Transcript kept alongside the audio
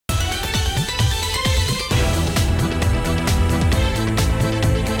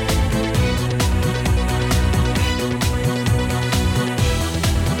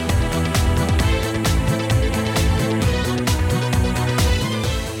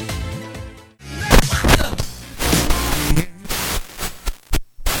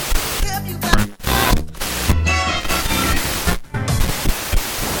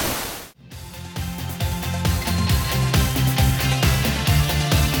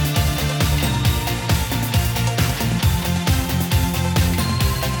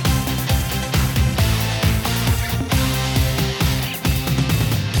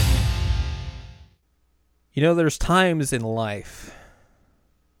There's times in life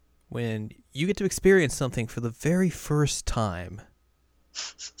when you get to experience something for the very first time.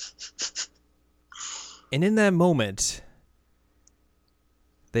 And in that moment,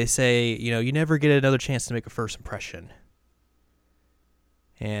 they say, you never get another chance to make a first impression.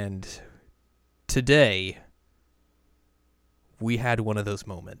 And today, we had one of those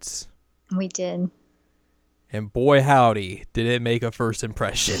moments. We did. And boy, howdy, did it make a first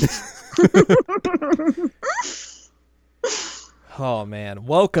impression. Oh, man.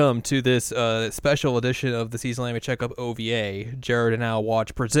 Welcome to this special edition of the Season Anime Checkup OVA. Jared and Al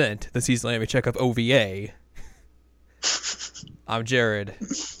Watch present the Season Anime Checkup OVA. I'm Jared.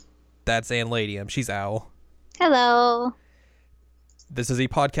 That's Ann Ladium. She's Al. Hello. This is a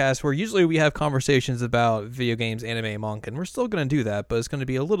podcast where usually we have conversations about video games, anime, and manga, and we're still going to do that, but it's going to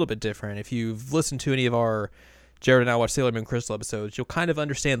be a little bit different. If you've listened to any of our Jared and Al Watch Sailor Moon Crystal episodes, you'll kind of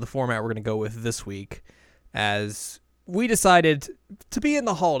understand the format we're going to go with this week, as we decided to be in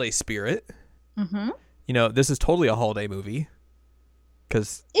the holiday spirit. Mm-hmm. This is totally a holiday movie,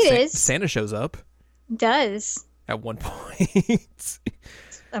 because Santa shows up. Does. At one point.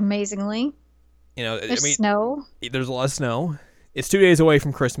 Amazingly. There's snow. There's a lot of snow. It's 2 days away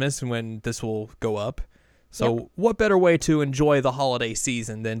from Christmas when this will go up. So What better way to enjoy the holiday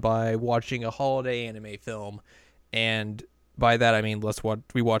season than by watching a holiday anime film? And by that, I mean,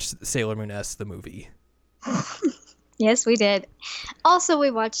 we watched Sailor Moon S, the movie. Yes, we did. Also,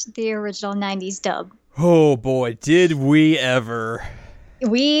 we watched the original 90s dub. Oh boy, did we ever.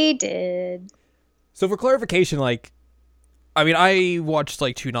 We did. So for clarification, I watched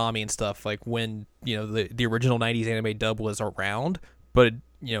Toonami and stuff when the original 90s anime dub was around, but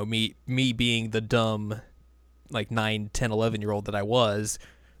me being the dumb 9, 10, 11-year-old that I was,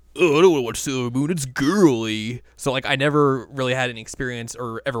 I don't want to watch Sailor Moon, it's girly. So I never really had any experience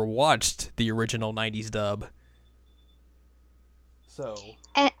or ever watched the original 90s dub. So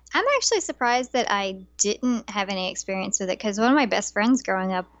And I'm actually surprised that I didn't have any experience with it, because one of my best friends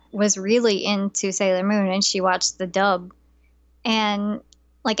growing up was really into Sailor Moon, and she watched the dub. And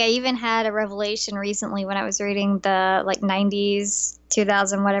I even had a revelation recently when I was reading the 90s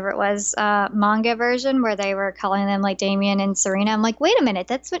 2000 whatever it was manga version, where they were calling them Damien and Serena. I'm like, wait a minute,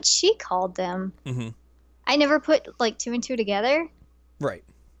 that's what she called them. Mm-hmm. I never put two and two together, right,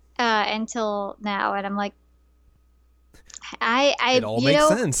 until now, and I'm like, it all makes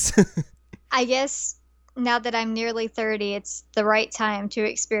sense. I guess now that I'm nearly 30, it's the right time to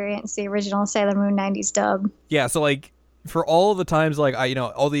experience the original Sailor Moon 90s dub. Yeah, so for all the times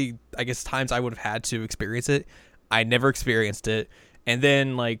all the times I would have had to experience it, I never experienced it. And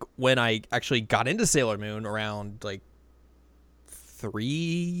then when I actually got into Sailor Moon around 3 or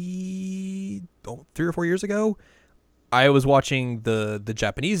 4 years ago, I was watching the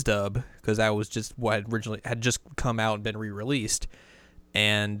Japanese dub, because that was just what had just come out and been re-released,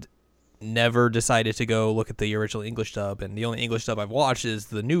 and never decided to go look at the original English dub. And the only English dub I've watched is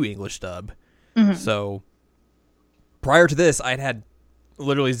the new English dub. Mm-hmm. So prior to this, I'd had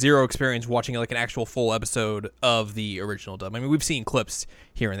literally zero experience watching an actual full episode of the original dub. I mean, we've seen clips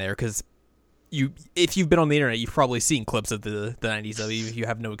here and there, because if you've been on the internet, you've probably seen clips of the 90s dub, even if you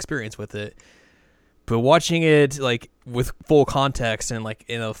have no experience with it. But watching it with full context and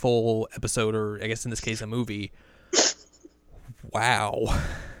in a full episode, or I guess in this case a movie, wow.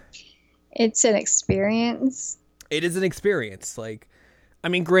 It's an experience. It is an experience.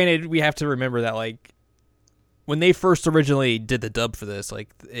 Granted, we have to remember that when they first originally did the dub for this,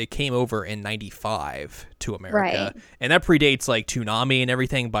 it came over in 95 to America. Right. And that predates Toonami and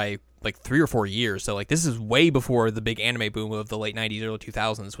everything by 3 or 4 years. So this is way before the big anime boom of the late 90s, early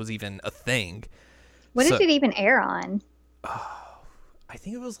 2000s was even a thing. What did it even air on? I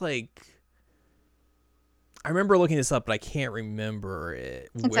think it was I remember looking this up, but I can't remember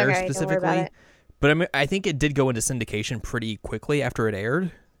where specifically. Don't worry about it. But I think it did go into syndication pretty quickly after it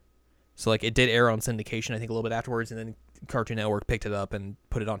aired. So it did air on syndication, I think, a little bit afterwards, and then Cartoon Network picked it up and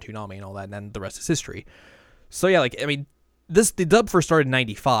put it on Toonami and all that, and then the rest is history. So yeah, the dub first started in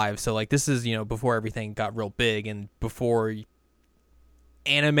 95, so this is before everything got real big, and before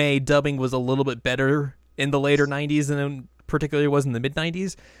anime dubbing was a little bit better in the later 90s than particularly was in the mid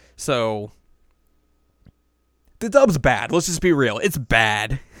 90s. So the dub's bad. Let's just be real. It's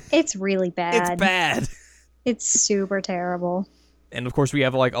bad. It's really bad. It's bad. It's super terrible. And of course we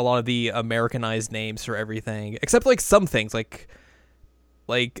have a lot of the Americanized names for everything, except some things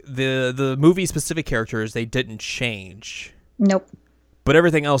the movie specific characters, they didn't change. Nope. But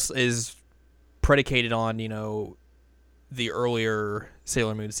everything else is predicated on, the earlier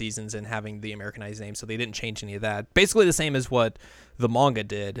Sailor Moon seasons and having the Americanized name, so they didn't change any of that. Basically the same as what the manga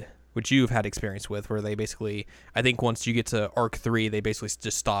did which you've had experience with, where they basically, I think once you get to arc 3, they basically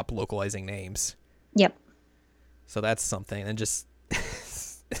just stop localizing names. Yep. So that's something, and just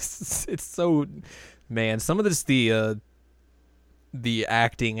it's so, man. Some of this, the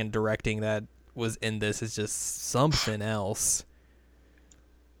acting and directing that was in this is just something else.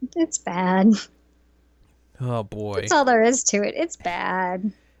 It's bad. Oh boy. That's all there is to it. It's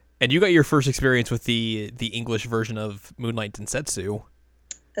bad. And you got your first experience with the English version of Moonlight Densetsu.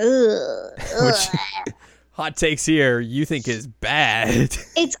 Which, hot takes here, you think is bad.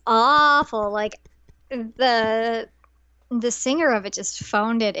 It's awful. Like, the singer of it just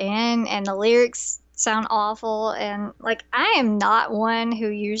phoned it in, and the lyrics sound awful. And like, I am not one who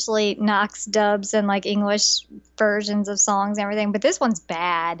usually knocks dubs and like English versions of songs and everything, but this one's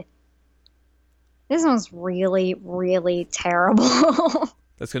bad. This one's really, really terrible.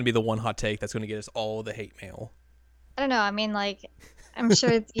 That's going to be the one hot take that's going to get us all the hate mail. I don't know. I mean, like, I'm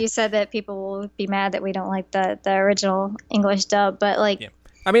sure you said that people will be mad that we don't like the original English dub, but like, yeah.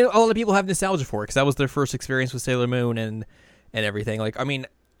 I mean, a lot of people have nostalgia for it because that was their first experience with Sailor Moon and everything. Like, I mean,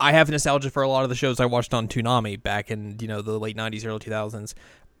 I have nostalgia for a lot of the shows I watched on Toonami back in, the late 90s, early 2000s.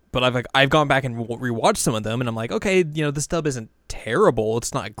 But I've gone back and rewatched some of them, and I'm like, okay, this dub isn't terrible.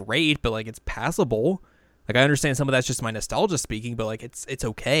 It's not great, but like, it's passable. Like, I understand some of that's just my nostalgia speaking, but like, it's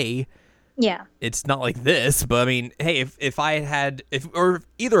okay. yeah. It's not like this, but I mean, hey, if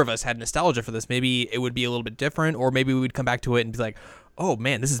either of us had nostalgia for this, maybe it would be a little bit different, or maybe we would come back to it and be like, oh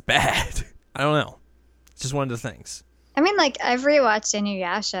man, this is bad. I don't know. It's just one of the things. I mean, like, I've rewatched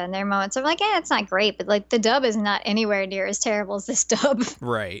Inuyasha, and there are moments I'm like, it's not great, but like, the dub is not anywhere near as terrible as this dub.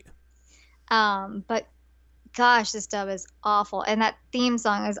 Right. But gosh, this dub is awful, and that theme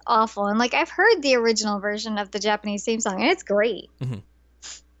song is awful. And like, I've heard the original version of the Japanese theme song, and it's great.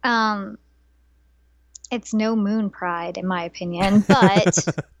 Mm-hmm. It's no Moon Pride, in my opinion, but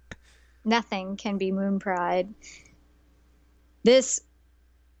nothing can be Moon Pride. This,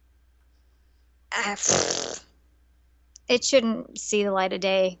 it shouldn't see the light of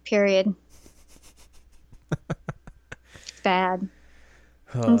day, period. It's bad.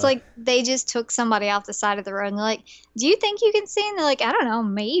 It's like they just took somebody off the side of the road and they're like, do you think you can sing? They're like, I don't know,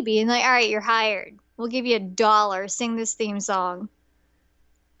 maybe. And like, all right, you're hired. We'll give you $1. Sing this theme song.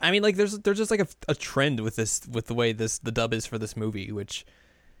 I mean, like, there's just like a trend with the way the dub is for this movie, which,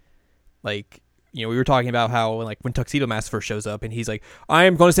 like, we were talking about how like when Tuxedo Mask first shows up and he's like,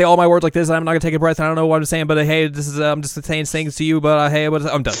 I'm going to say all my words like this, and I'm not going to take a breath, and I don't know what I'm saying, but hey, this is I'm just saying things to you, but hey,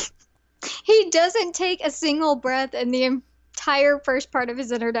 I'm done. He doesn't take a single breath in the entire first part of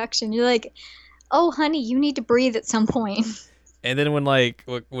his introduction. You're like, oh, honey, you need to breathe at some point. And then when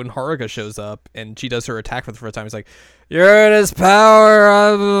Haruka shows up and she does her attack for the first time, it's like, you're in his power.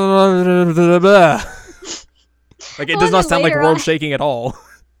 Like, it does not sound like world shaking at all.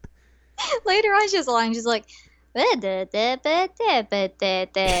 Later on, she's lying. She's like, and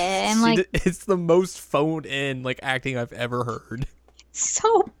like, it's the most phoned in like acting I've ever heard.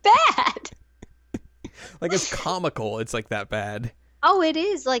 So bad. Like, it's comical. It's like that bad. Oh, it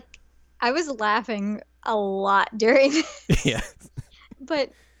is. Like, I was laughing a lot during this. Yeah.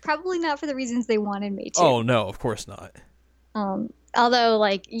 But probably not for the reasons they wanted me to. Oh, no, of course not. Although,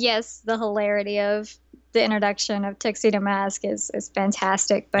 like, yes, the hilarity of the introduction of Tuxedo Mask is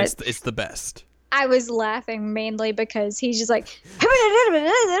fantastic, but it's the best. I was laughing mainly because he's just like, this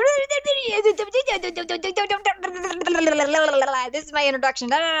is my introduction.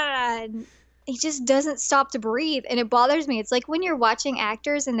 He just doesn't stop to breathe, and it bothers me. It's like when you're watching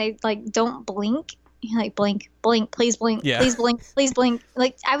actors and they like don't blink. You're like, blink, blink, please blink, yeah. Please blink, please blink.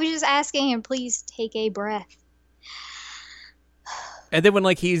 Like, I was just asking him, please take a breath. And then when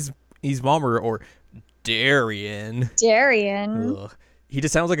like he's Mommer or Darien, ugh, he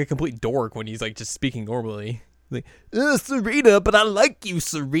just sounds like a complete dork when he's like just speaking normally. Like, Sarita, but I like you,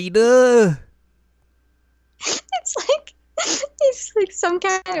 Sarita. It's like he's like some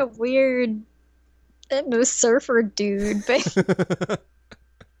kind of weird, I don't know, surfer dude, but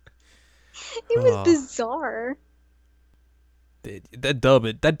it was bizarre. That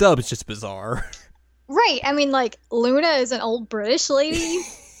dub is just bizarre. Right. I mean, like, Luna is an old British lady.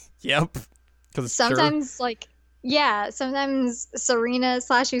 Yep. Sometimes, like, yeah, sometimes Serena /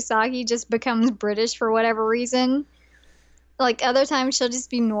 Usagi just becomes British for whatever reason. Like, other times she'll just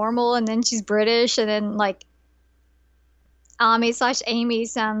be normal and then she's British, and then, like, Ami / Amy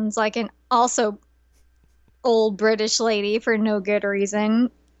sounds like an also old British lady for no good reason.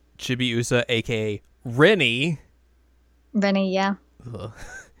 Chibiusa, a.k.a. Rennie. Rennie, yeah. Ugh.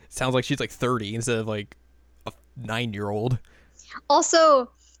 Sounds like she's like 30 instead of like a 9-year-old. Also,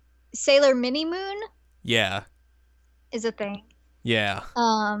 Sailor Mini Moon. Yeah. Is a thing. Yeah.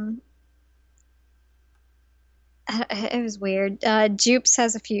 It was weird. Jupes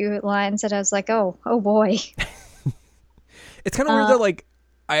has a few lines that I was like, oh boy. It's kind of weird that like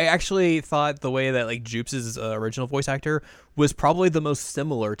I actually thought the way that like Jupes' original voice actor was probably the most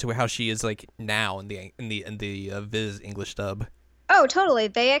similar to how she is like now in the Viz English dub. Oh, totally.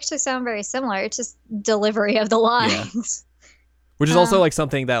 They actually sound very similar. It's just delivery of the lines. Which is also like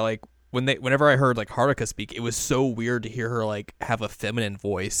something that like whenever I heard like Haruka speak, it was so weird to hear her like have a feminine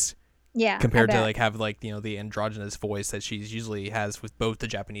voice. Yeah. Compared to like have like, you know, the androgynous voice that she's usually has with both the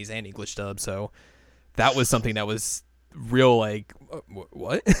Japanese and English dub. So that was something that was real like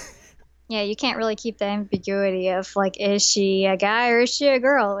what? Yeah, you can't really keep the ambiguity of like, is she a guy or is she a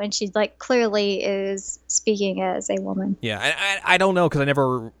girl? And she like clearly is speaking as a woman. Yeah, I don't know because I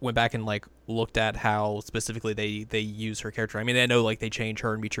never went back and like looked at how specifically they use her character. I mean, I know like they change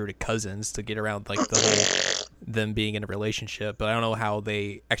her and Michiru to cousins to get around like the whole them being in a relationship, but I don't know how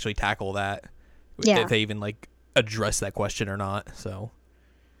they actually tackle that. Yeah. If they even like address that question or not. So,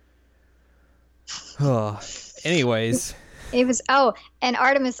 anyways. It was and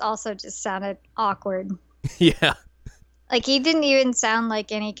Artemis also just sounded awkward. Yeah. Like he didn't even sound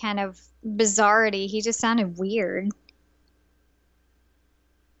like any kind of bizarrety. He just sounded weird.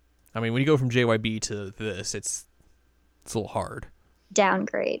 I mean, when you go from JYB to this, it's a little hard.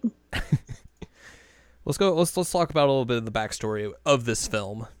 Downgrade. Let's talk about a little bit of the backstory of this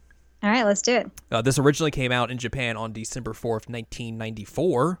film. All right, let's do it. This originally came out in Japan on December 4th,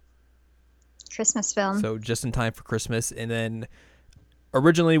 1994. Christmas film. So just in time for Christmas. And then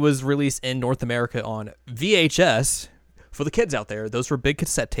originally was released in North America on VHS. For the kids out there, those were big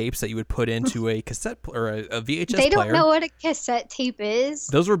cassette tapes that you would put into a cassette or a VHS player. They don't know what a cassette tape is.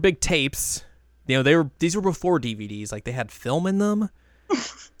 Those were big tapes. You know, these were before DVDs. Like they had film in them.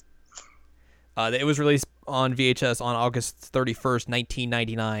 It was released on VHS on August 31st,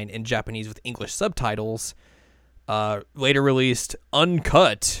 1999 in Japanese with English subtitles. Later released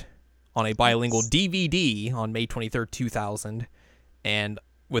uncut on a bilingual DVD on May 23rd, 2000, and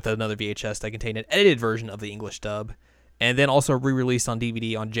with another VHS that contained an edited version of the English dub, and then also re-released on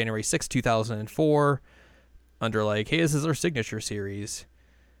DVD on January 6th, 2004, under like, hey, this is our signature series.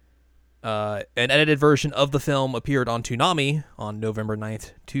 An edited version of the film appeared on Toonami on November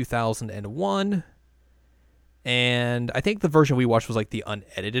 9th, 2001, and I think the version we watched was like the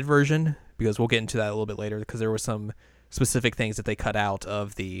unedited version, because we'll get into that a little bit later, because there were some specific things that they cut out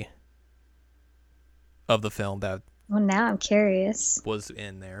of the film that now I'm curious was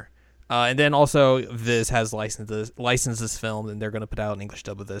in there. And then also Viz has licensed this film, and they're going to put out an English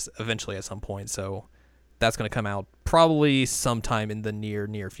dub of this eventually at some point. So that's going to come out probably sometime in the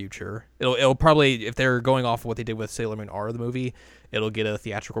near future. It'll probably, if they're going off of what they did with Sailor Moon R, the movie, it'll get a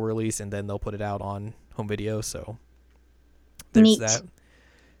theatrical release, and then they'll put it out on home video. So there's Neat. that.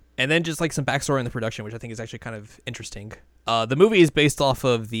 And then just like some backstory on the production, which I think is actually kind of interesting. The movie is based off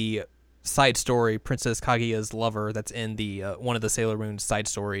of the side story Princess Kaguya's Lover that's in the one of the Sailor Moon side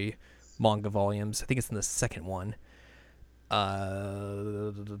story manga volumes. I think it's in the second one.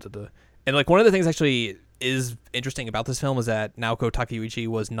 And like one of the things actually is interesting about this film is that Naoko Takeuchi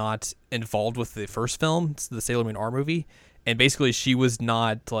was not involved with the first film, the Sailor Moon R movie, and basically she wasn't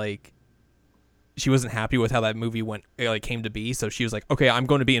happy with how that movie came to be, so she was like, okay, I'm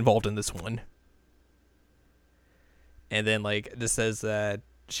going to be involved in this one. And then like this says that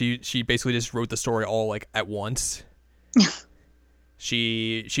she basically just wrote the story all like at once.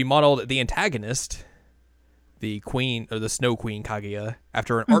 She modeled the antagonist, the queen or the Snow Queen Kaguya,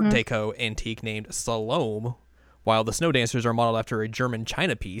 after an Art Deco antique named Salome, while the snow dancers are modeled after a German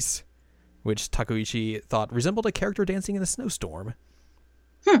china piece, which Takeuchi thought resembled a character dancing in a snowstorm.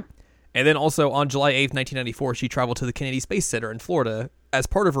 And then also on July 8th, 1994, she traveled to the Kennedy Space Center in Florida as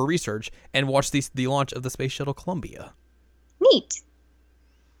part of her research and watched the launch of the Space Shuttle Columbia. Neat.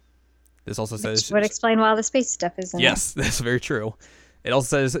 This also says... Which would explain why all the space stuff is in it. Yes, that's very true. It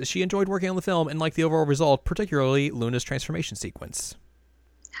also says she enjoyed working on the film and liked the overall result, particularly Luna's transformation sequence.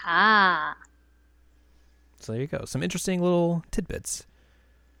 Ah. So there you go. Some interesting little tidbits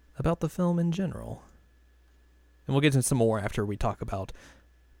about the film in general. And we'll get into some more after we talk about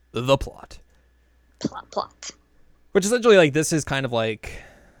the plot. Plot. Which essentially, like, this is kind of like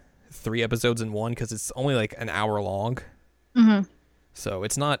 3 episodes in one because it's only like an hour long. Mm-hmm. So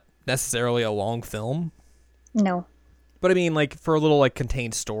it's not necessarily a long film. No. But I mean, like, for a little like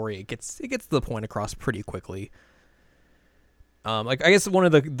contained story, it gets the point across pretty quickly. Like, I guess one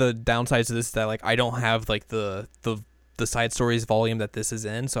of the downsides to this is that like I don't have like the side stories volume that this is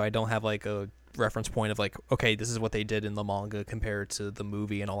in, so I don't have like a reference point of like, okay, this is what they did in the manga compared to the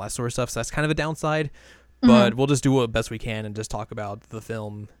movie and all that sort of stuff. So that's kind of a downside. But we'll just do what best we can and just talk about the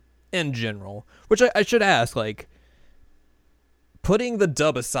film in general. Which I should ask, like, putting the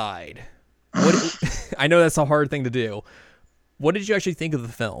dub aside, what I know that's a hard thing to do. What did you actually think of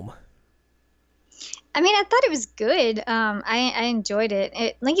the film? I mean, I thought it was good. I enjoyed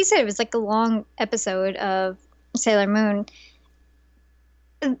it. Like you said, it was like a long episode of Sailor Moon.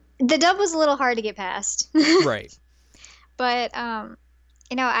 The dub was a little hard to get past. Right. But,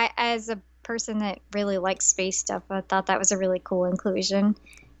 I as a person that really likes space stuff, I thought that was a really cool inclusion.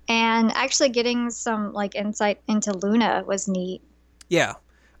 And actually getting some, like, insight into Luna was neat. Yeah.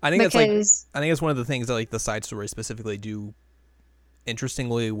 I think it's one of the things that, like, the side stories specifically do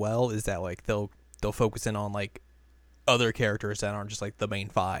interestingly well is that, like, they'll focus in on, like, other characters that aren't just, like, the main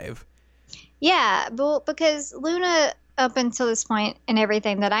five. Yeah, well, because Luna, up until this point and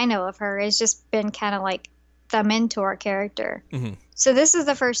everything that I know of her, has just been kind of like the mentor character. Mm-hmm. So this is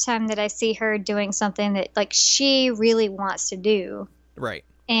the first time that I see her doing something that, like, she really wants to do. Right.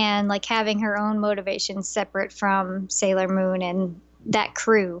 And, like, having her own motivation separate from Sailor Moon and that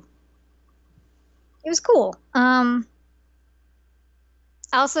crew. It was cool. I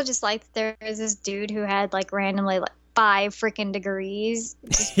also just liked that there was this dude who had, like, randomly, like, 5 freaking degrees.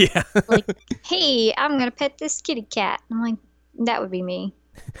 Just, yeah. like, hey, I'm going to pet this kitty cat. I'm like, that would be me.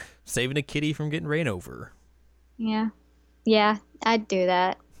 Saving a kitty from getting ran over. Yeah. Yeah, I'd do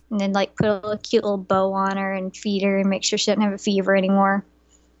that. And then, like, put a little cute little bow on her and feed her and make sure she doesn't have a fever anymore.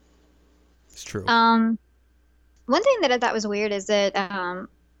 It's true. One thing that I thought was weird is that,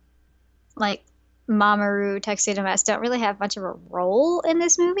 like, Mamoru, Tuxedo Mask don't really have much of a role in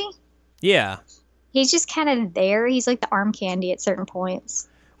this movie. Yeah. He's just kind of there. He's like the arm candy at certain points.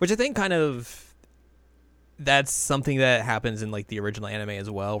 Which I think kind of, that's something that happens in, like, the original anime as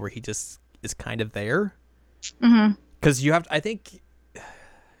well, where he just is kind of there. Mm-hmm. Because you have to, I think,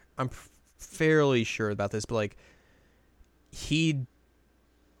 I'm fairly sure about this, but, like, he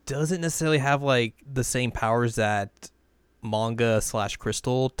doesn't necessarily have, like, the same powers that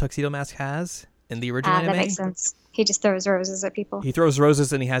manga/Crystal Tuxedo Mask has in the original anime. That makes sense. He just throws roses at people. He throws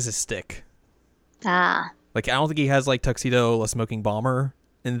roses and he has his stick. Like, I don't think he has, like, Tuxedo, a smoking bomber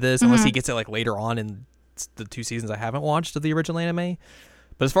in this, unless he gets it, like, later on in the 2 seasons I haven't watched of the original anime.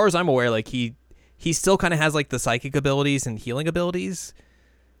 But as far as I'm aware, like, he still kind of has, like, the psychic abilities and healing abilities,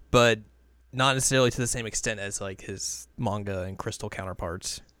 but not necessarily to the same extent as, like, his manga and Crystal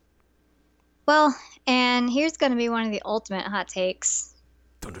counterparts. Well, and here's going to be one of the ultimate hot takes.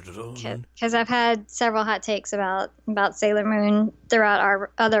 Because I've had several hot takes about Sailor Moon throughout our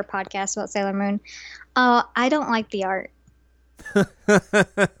other podcasts about Sailor Moon. I don't like the art.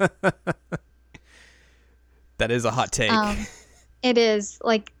 That is a hot take. It is.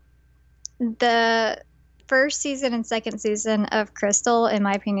 Like, the first season and second season of Crystal, in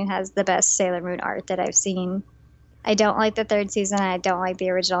my opinion, has the best Sailor Moon art that I've seen. I don't like the third season. I don't like the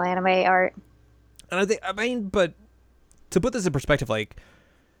original anime art. And but to put this in perspective, like,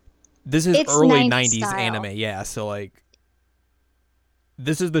 this is it's early 90s 90s anime, yeah. So, like,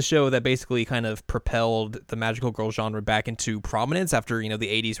 this is the show that basically kind of propelled the magical girl genre back into prominence after, the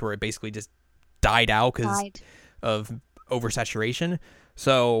 80s, where it basically just died out because of oversaturation.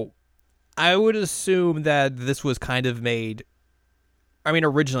 So, I would assume that this was kind of made. I mean,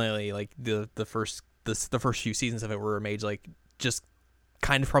 originally, like, the first few seasons of it were made, like, just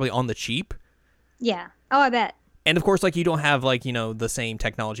kind of probably on the cheap. Yeah. Oh, I bet. And of course, like, you don't have, like, the same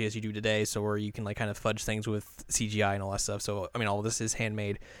technology as you do today, so where you can, like, kind of fudge things with CGI and all that stuff. So, I mean, all of this is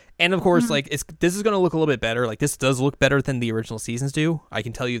handmade. And of course, like, this is going to look a little bit better. Like, this does look better than the original seasons do. I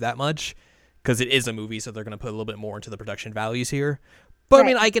can tell you that much, because it is a movie, so they're going to put a little bit more into the production values here. But, right. I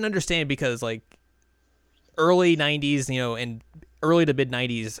mean, I can understand because, like, early 90s, and early to mid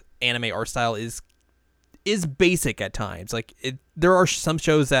 90s anime art style is basic at times. Like, there are some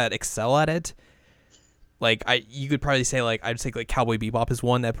shows that excel at it. Like, you could probably say, like, I'd say, like, Cowboy Bebop is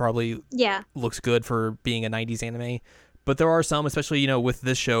one that probably looks good for being a 90s anime. But there are some, especially, with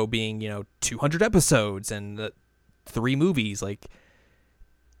this show being, 200 episodes and 3 movies, like,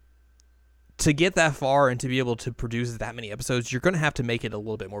 to get that far and to be able to produce that many episodes, you're going to have to make it a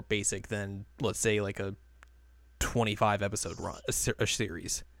little bit more basic than, let's say, like, a 25 episode run, a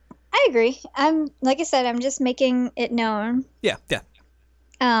series. I agree. Like I said, I'm just making it known. Yeah.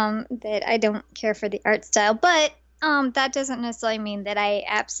 That I don't care for the art style, but that doesn't necessarily mean that I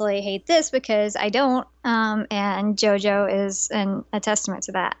absolutely hate this, because I don't. And JoJo is a testament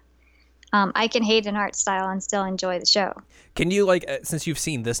to that. I can hate an art style and still enjoy the show. Can you, like, since you've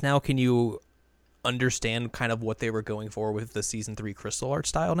seen this now, can you understand kind of what they were going for with the season 3 Crystal art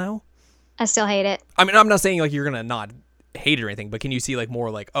style now? I still hate it. I mean, I'm not saying, like, you're gonna not hate it or anything, but can you see, like, more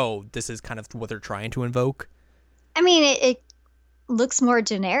like, oh, this is kind of what they're trying to invoke? I mean, it looks more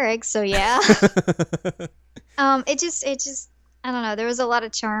generic, so yeah. It just I don't know. There was a lot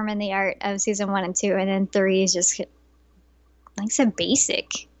of charm in the art of season 1 and 2, and then 3 is just, like I said,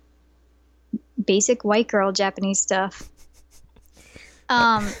 basic white girl Japanese stuff.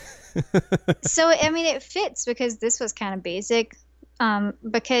 So I mean, it fits because this was kind of basic.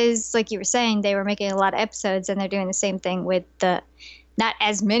 Because like you were saying, they were making a lot of episodes, and they're doing the same thing with the not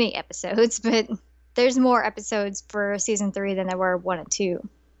as many episodes, but there's more episodes for season 3 than there were 1 and 2.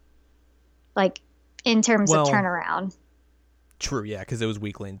 Like in terms of turnaround. True, yeah, because it was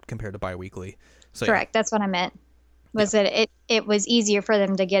weekly compared to bi-weekly. So, correct. Yeah. That's what I meant. Was that it was easier for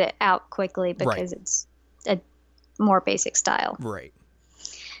them to get it out quickly because it's a more basic style. Right.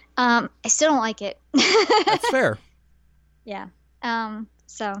 I still don't like it. That's fair. Yeah.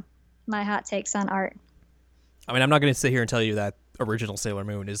 So my hot takes on art. I mean, I'm not going to sit here and tell you that original Sailor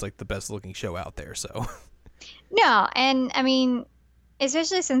Moon is like the best looking show out there, so. No, and I mean,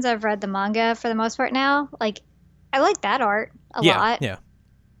 especially since I've read the manga for the most part now, like I like that art a lot. Yeah.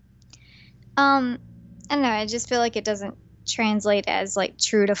 I don't know, I just feel like it doesn't translate as like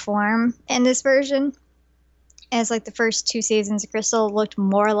true to form in this version. As like the first 2 seasons of Crystal looked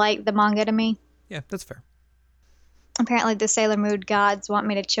more like the manga to me. Yeah, that's fair. Apparently the Sailor Moon gods want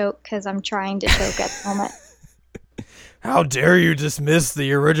me to choke because I'm trying to choke at the moment. How dare you dismiss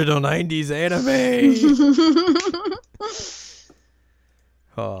the original 90s anime?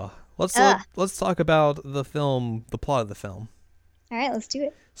 Let's talk about the film, the plot of the film. All right, let's do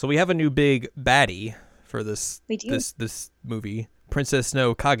it. So we have a new big baddie for this movie, Princess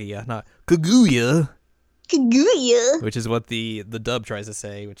Snow Kaguya, not Kaguya. Kaguya. Which is what the dub tries to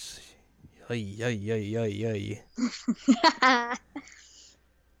say, which yay.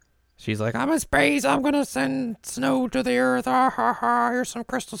 She's like, I'm in space, I'm gonna send snow to the earth. Here's some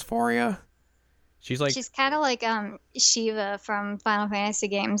crystals for you. She's kind of like Shiva from Final Fantasy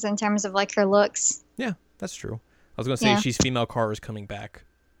games in terms of like her looks. Yeah, that's true. I was gonna say she's female Cars coming back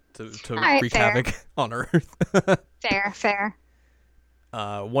to wreak havoc on Earth. Fair.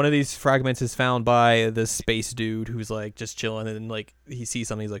 One of these fragments is found by this space dude who's like just chilling, and then like he sees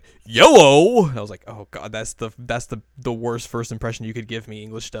something, he's like, "Yellow!" I was like, "Oh god, that's the worst first impression you could give me,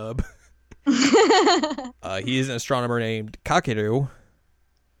 English dub." He is an astronomer named Kakeru.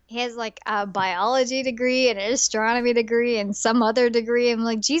 He has like a biology degree and an astronomy degree and some other degree. I'm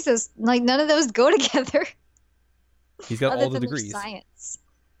like, Jesus, like none of those go together. He's got all the degrees. Science.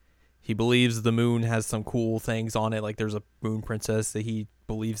 He believes the moon has some cool things on it, like there's a moon princess that he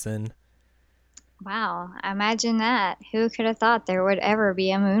believes in. Wow, imagine that. Who could have thought there would ever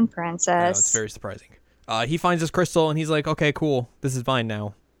be a moon princess? It's very surprising. He finds this crystal and he's like, okay, cool. This is fine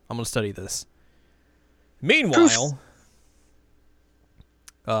now. I'm going to study this. Meanwhile,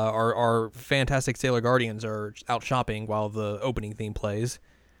 our fantastic Sailor Guardians are out shopping while the opening theme plays.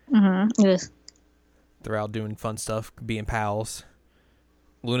 Mm-hmm. Yes. They're out doing fun stuff, being pals.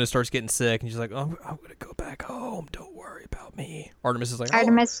 Luna starts getting sick, and she's like, "Oh, I'm gonna go back home. Don't worry about me." Artemis is like,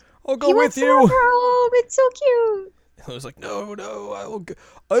 "Artemis, I'll go with you." Home. It's so cute. I was like, "No,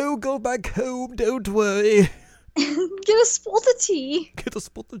 I'll go back home. Don't worry." Get a spot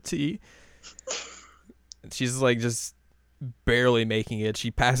of tea. And she's like just barely making it.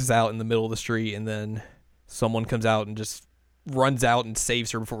 She passes out in the middle of the street, and then someone comes out and just runs out and saves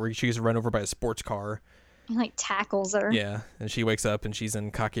her before she gets run over by a sports car. He like tackles her. Yeah, and she wakes up and she's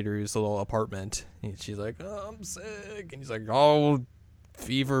in Kakeru's little apartment. And she's like, "Oh, I'm sick," and he's like, "Oh,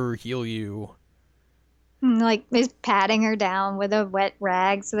 fever, heal you." And like he's patting her down with a wet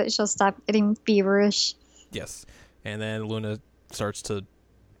rag so that she'll stop getting feverish. Yes, and then Luna starts to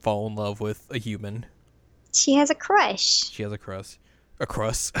fall in love with a human. She has a crush. A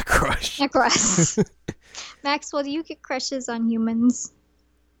crush. Maxwell, do you get crushes on humans?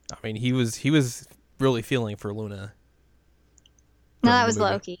 I mean, he was really feeling for Luna. No, that was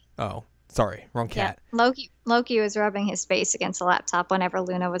Loki. Oh, sorry, wrong cat. Yeah, Loki was rubbing his face against the laptop whenever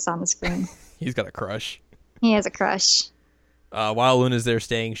Luna was on the screen. He's got a crush. He has a crush. While Luna's there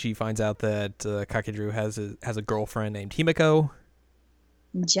staying, she finds out that Kakeru has a girlfriend named Himiko.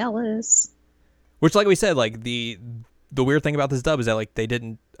 Jealous. Which, like we said, like the weird thing about this dub is that like they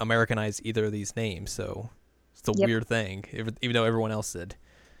didn't Americanize either of these names, so it's a weird thing, even though everyone else did.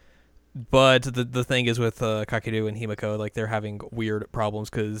 But the thing is with Kakeru and Himiko, like they're having weird problems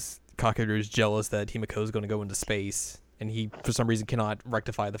because Kakeru is jealous that Himiko is going to go into space, and he for some reason cannot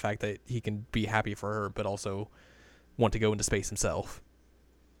rectify the fact that he can be happy for her, but also want to go into space himself.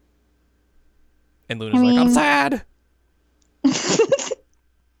 And Luna's like, I'm sad.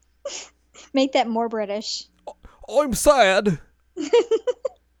 Make that more British. I'm sad.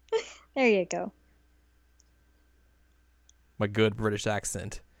 There you go. My good British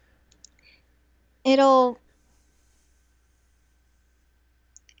accent. It'll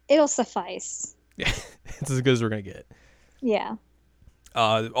it'll suffice. Yeah, it's as good as we're gonna get. Yeah.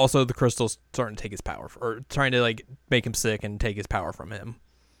 Also, the crystal's starting to take his power, or trying to like make him sick and take his power from him,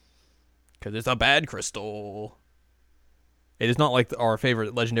 because it's a bad crystal. It is not like our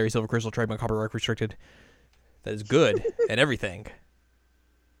favorite legendary silver crystal, trademark, copyright restricted. That is good and everything.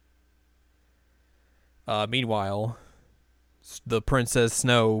 Meanwhile, the Princess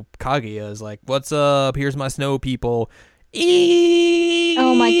Snow Kaguya is like, "What's up? Here's my snow people."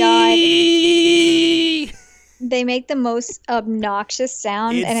 Oh my god. They make the most obnoxious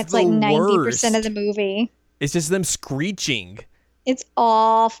sound, and it's like 90% of the movie. It's just them screeching. It's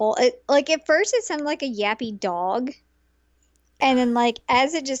awful. Like at first it sounded like a yappy dog. And then like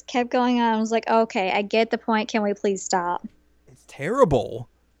as it just kept going on, I was like, okay, I get the point. Can we please stop? It's terrible.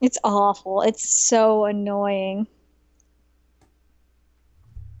 It's awful. It's so annoying.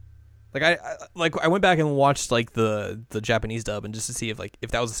 Like I went back and watched like the Japanese dub, and just to see if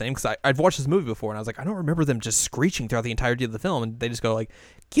that was the same, because I'd watched this movie before and I was like, I don't remember them just screeching throughout the entirety of the film, and they just go like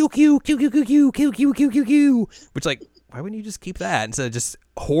Q Q Q Q Q Q Q Q Q Q Q, which like, why wouldn't you just keep that instead of just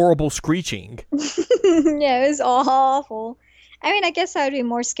horrible screeching? Yeah, it was awful. I mean, I guess I would be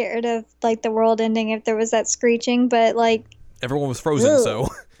more scared of like the world ending if there was that screeching, but like everyone was frozen, ugh. so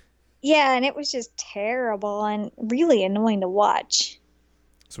yeah, and it was just terrible and really annoying to watch.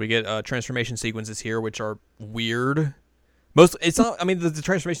 So we get transformation sequences here, which are weird. It's not. I mean, the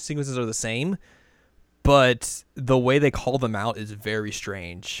transformation sequences are the same, but the way they call them out is very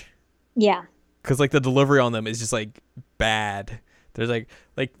strange. Yeah. Because like the delivery on them is just like bad. There's like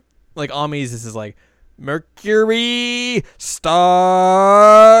Ami's. This is like Mercury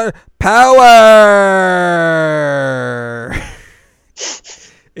Star Power.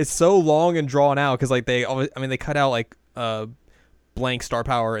 It's so long and drawn out because like they cut out like blank star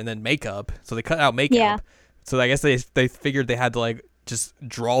power and then makeup, so they cut out makeup. Yeah. So I guess they figured they had to like just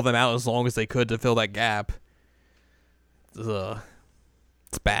draw them out as long as they could to fill that gap. Ugh.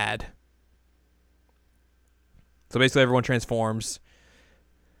 It's bad. So basically everyone transforms,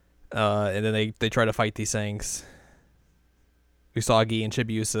 and then they try to fight these things. Usagi and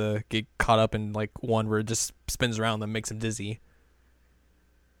Chibiusa get caught up in like one where it just spins around them, makes them dizzy.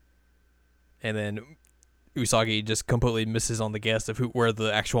 And then Usagi just completely misses on the guess of where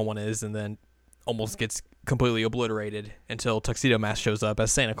the actual one is, and then almost gets completely obliterated until Tuxedo Mask shows up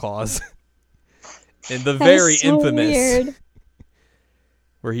as Santa Claus. In the very infamous weird.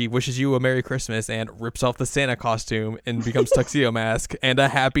 where he wishes you a Merry Christmas and rips off the Santa costume and becomes Tuxedo Mask and a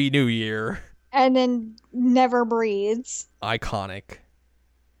Happy New Year. And then never breathes. Iconic.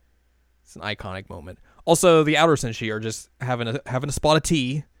 It's an iconic moment. Also, the Outer Senshi are just having a spot of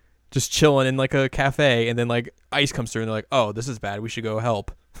tea, just chilling in like a cafe, and then like ice comes through and they're like, oh, this is bad, we should go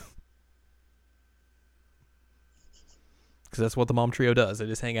help. Because that's what the mom trio does. They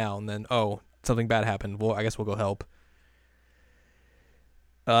just hang out and then, oh, something bad happened. Well, I guess we'll go help.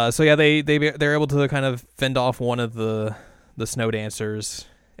 So yeah, they're able to kind of fend off one of the snow dancers,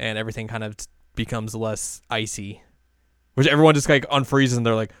 and everything kind of becomes less icy. Which everyone just like unfreezes and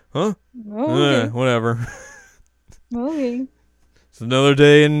they're like, huh? Okay. Whatever. Okay. It's another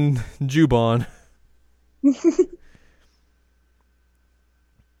day in Juban.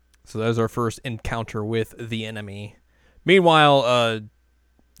 So that was our first encounter with the enemy. Meanwhile,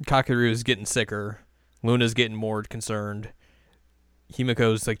 Kakeru is getting sicker. Luna's getting more concerned.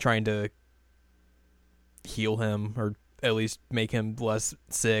 Himiko's like trying to heal him, or at least make him less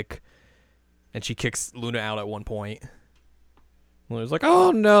sick. And she kicks Luna out at one point. Luna's like,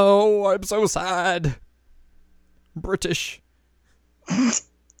 oh no, I'm so sad. British.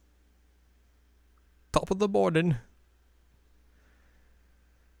 Top of the morning.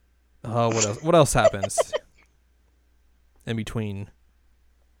 What else happens in between?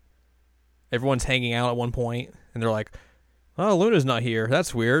 Everyone's hanging out at one point, and they're like, oh, Luna's not here.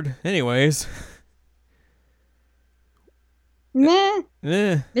 That's weird. Anyways. Meh.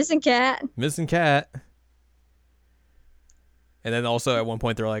 Missing cat. Missing cat. And then also at one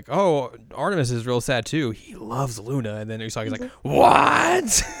point they're like, oh, Artemis is real sad too. He loves Luna. And then Usagi's like, what?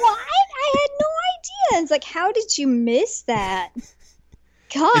 What? I had no idea. It's like, how did you miss that?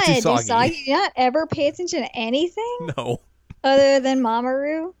 God, Usagi, you not ever pay attention to anything? No. Other than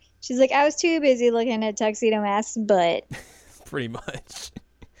Mamoru? She's like, I was too busy looking at Tuxedo Mask's butt. Pretty much.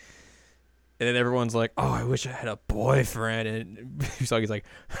 And then everyone's like, oh, I wish I had a boyfriend. And Usagi's like,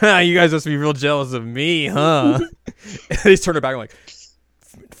 you guys must be real jealous of me, huh? And they just turn her back and like,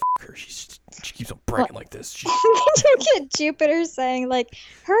 f her. She keeps on bragging like this. Did you get Jupiter saying, like,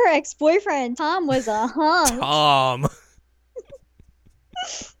 her ex-boyfriend, Tom, was a hunk? Tom.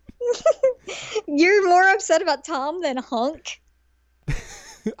 You're more upset about Tom than Hunk?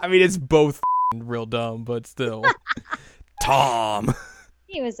 I mean, it's both real dumb, but still. Tom.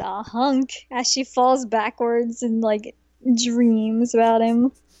 He was a hunk as she falls backwards and like dreams about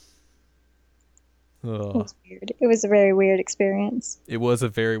him. It was weird. It was a very weird experience. It was a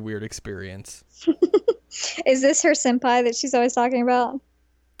very weird experience. Is this her senpai that she's always talking about?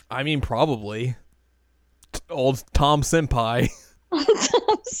 I mean, probably. Old Tom Senpai.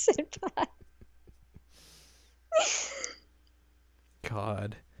 Tom senpai.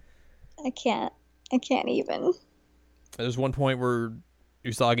 God. I can't even. There's one point where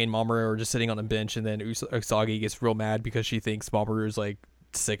Usagi and Mamoru are just sitting on a bench, and then Usagi gets real mad because she thinks Mamoru is like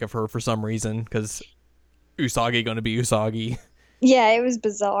sick of her for some reason, because Usagi gonna be Usagi. Yeah, it was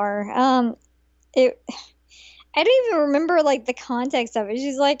bizarre. I don't even remember like the context of it.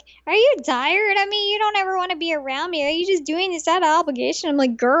 She's like, "Are you tired? I mean, you don't ever want to be around me. Are you just doing this out of obligation?" I'm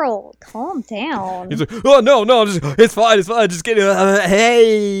like, "Girl, calm down." He's like, "Oh no, it's fine, just kidding.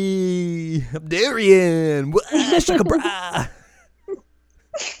 Hey, I'm Darien. Shaka bra."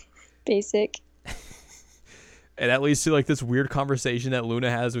 Basic. And that leads to like this weird conversation that Luna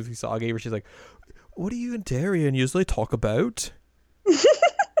has with Usagi, where she's like, "What do you and Darien usually talk about?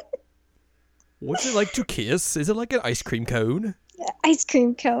 What's it like to kiss? Is it like an ice cream cone?" Ice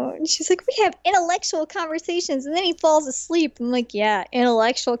cream cone. She's like, "We have intellectual conversations," and then he falls asleep. I'm like, "Yeah,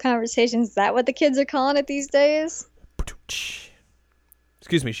 intellectual conversations. Is that what the kids are calling it these days?"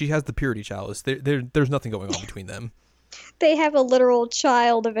 Excuse me, she has the purity chalice. There's nothing going on between them. They have a literal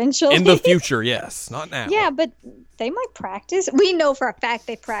child eventually. In the future, yes. Not now. Yeah, but they might practice. We know for a fact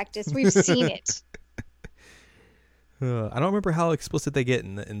they practice. We've seen it. I don't remember how explicit they get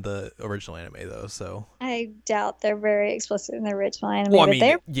in the original anime, though, so... I doubt they're very explicit in the original anime, well, I but mean,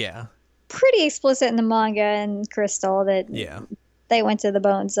 they're yeah. pretty explicit in the manga and Crystal that they went to the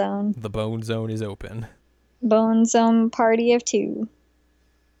Bone Zone. The Bone Zone is open. Bone Zone party of 2.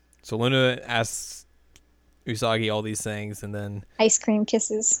 So Luna asks Usagi all these things, and then... Ice cream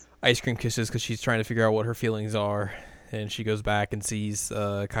kisses. Ice cream kisses, because she's trying to figure out what her feelings are, and she goes back and sees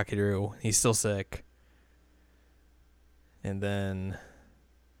Kakeru. He's still sick. And then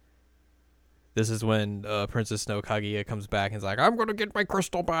this is when Princess Snow Kaguya comes back and is like, "I'm going to get my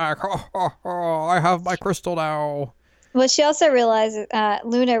crystal back. I have my crystal now." Well, she also realizes,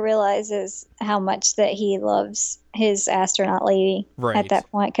 Luna realizes how much that he loves his astronaut lady at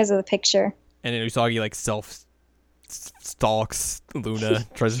that point because of the picture. And then Usagi like self-stalks Luna,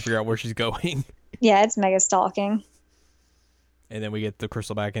 tries to figure out where she's going. Yeah, it's mega stalking. And then we get the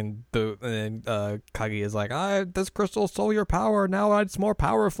crystal back, and then Kaguya is like, "This crystal stole your power. Now it's more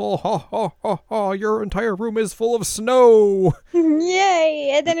powerful. Ha ha ha ha! Your entire room is full of snow."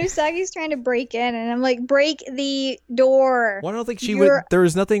 Yay! And then Usagi's trying to break in, and I'm like, "Break the door." Well, I don't think she would. There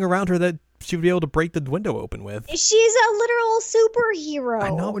was nothing around her that she would be able to break the window open with. She's a literal superhero. I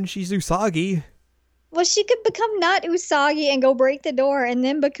know, when she's Usagi. Well, she could become not Usagi and go break the door and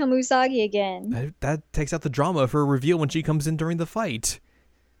then become Usagi again. That takes out the drama of her reveal when she comes in during the fight.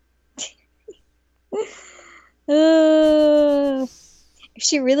 If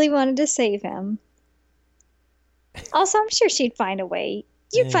she really wanted to save him. Also, I'm sure she'd find a way.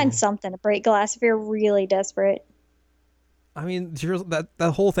 You'd find something to break glass if you're really desperate. I mean,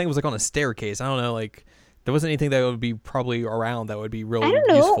 that whole thing was like on a staircase. I don't know, like... There wasn't anything that would be probably around that would be really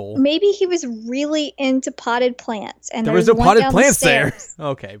useful. Maybe he was really into potted plants. And there was no potted plants there.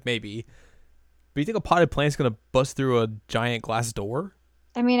 Okay, maybe. But you think a potted plant's going to bust through a giant glass door?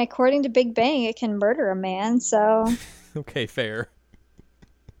 I mean, according to Big Bang, it can murder a man, so... Okay, fair.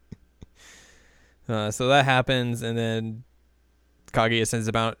 So that happens, and then Kaguya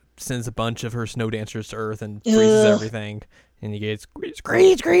sends a bunch of her snow dancers to Earth and freezes everything. And you get screech,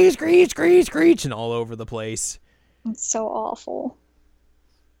 and all over the place. It's so awful.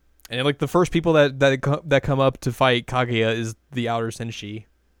 And like the first people that come up to fight Kaguya is the Outer Senshi,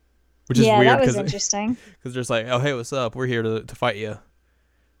 which is weird. Yeah, that was interesting. Because they're just like, "Oh, hey, what's up? We're here to fight you.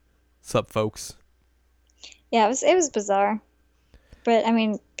 What's up, folks?" Yeah, it was bizarre, but I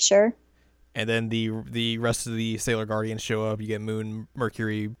mean, sure. And then the rest of the Sailor Guardians show up. You get Moon,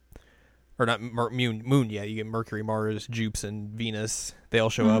 Mercury. Or not Moon, yeah. You get Mercury, Mars, Jupes, and Venus. They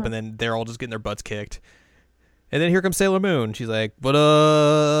all show up, and then they're all just getting their butts kicked. And then here comes Sailor Moon. She's like, "What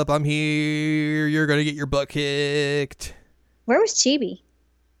up? I'm here. You're going to get your butt kicked." Where was Chibi?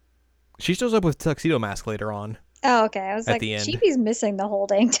 She shows up with Tuxedo Mask later on. Oh, okay. I was like, Chibi's missing the whole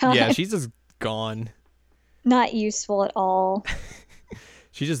dang time. Yeah, she's just gone. Not useful at all.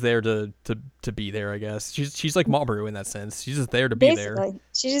 She's just there to be there, I guess. She's like Mamoru in that sense. She's just there to be there.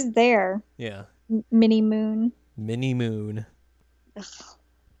 She's just there. Yeah. Mini Moon.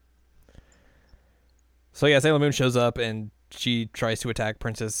 So yeah, Sailor Moon shows up, and she tries to attack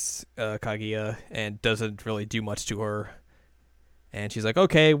Princess Kaguya and doesn't really do much to her. And she's like,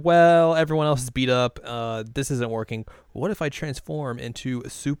 okay, well, everyone else is beat up. This isn't working. What if I transform into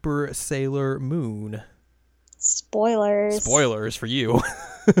Super Sailor Moon? Spoilers. Spoilers for you.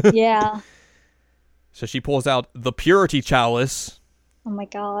 Yeah. So she pulls out the Purity Chalice. Oh my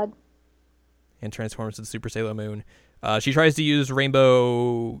god. And transforms into Super Sailor Moon. She tries to use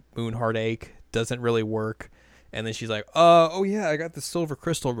Rainbow Moon Heartache. Doesn't really work. And then she's like, oh yeah, I got the Silver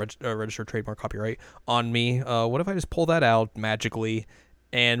Crystal registered trademark copyright on me. What if I just pull that out magically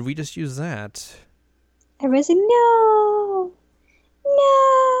and we just use that? Everybody's like, no.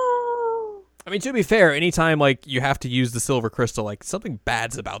 No. I mean, to be fair, anytime like you have to use the Silver Crystal, like something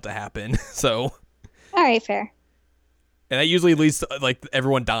bad's about to happen. So. All right, fair. And that usually leads to like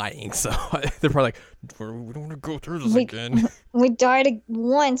everyone dying. So they're probably like, we don't want to go through this again. We died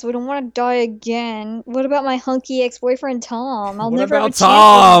once. We don't want to die again. What about my hunky ex-boyfriend Tom? I'll never have a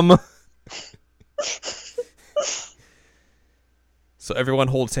Tom? So everyone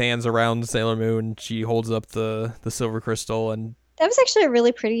holds hands around Sailor Moon. She holds up the Silver Crystal, and that was actually a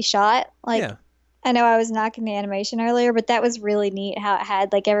really pretty shot. Like, yeah. I know I was knocking the animation earlier, but that was really neat how it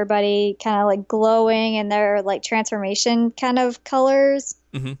had like everybody kind of like glowing and their like transformation kind of colors.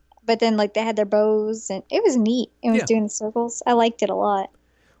 Mm-hmm. But then like they had their bows and it was neat. It was doing the circles. I liked it a lot.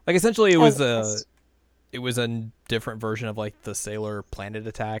 Like essentially it was a different version of like the Sailor Planet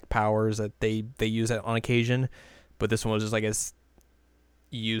Attack powers that they use on occasion, but this one was just like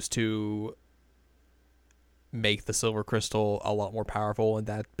used to make the Silver Crystal a lot more powerful, and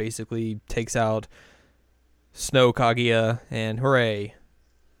that basically takes out Snow Kaguya, and hooray,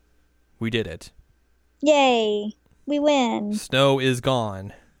 we did it. Yay, we win. Snow is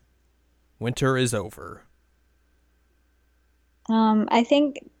gone. Winter is over. I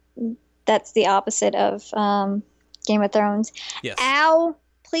think that's the opposite of Game of Thrones. Yes. Ow,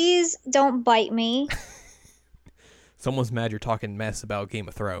 please don't bite me. Someone's mad you're talking mess about Game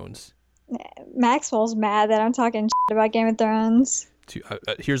of Thrones. Maxwell's mad that I'm talking shit about Game of Thrones.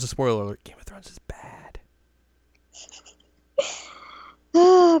 Here's a spoiler alert. Game of Thrones is bad.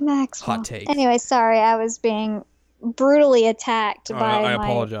 Oh, Maxwell. Hot take. Anyway, sorry, I was being brutally attacked by I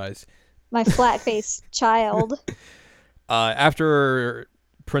apologize. My flat-faced child. After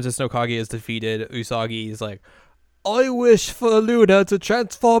Princess Snow Kaguya is defeated, Usagi is like, I wish for Luna to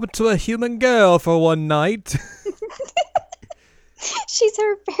transform into a human girl for one night. She's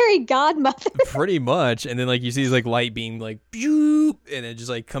her fairy godmother. Pretty much. And then like you see this like light beam like and it just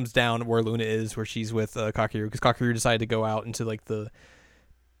like comes down where Luna is, where she's with Kakeru, because Kakeru decided to go out into like the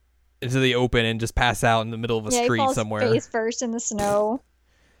open and just pass out in the middle of a street he falls somewhere. Face first in the snow.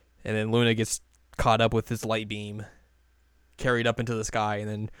 And then Luna gets caught up with this light beam, carried up into the sky, and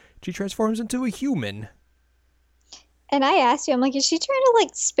then she transforms into a human. And I asked you, I'm like, is she trying to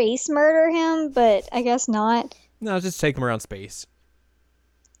like space murder him? But I guess not. No, just take him around space.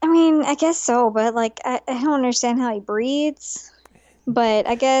 I mean, I guess so, but like, I don't understand how he breathes. But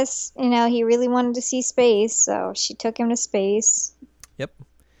I guess, he really wanted to see space, so she took him to space. Yep.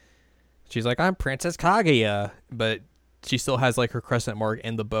 She's like, I'm Princess Kaguya, but she still has like her crescent mark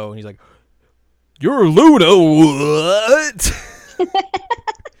and the bow, and he's like, you're Luna, what?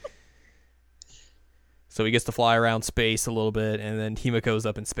 So he gets to fly around space a little bit, and then Himiko's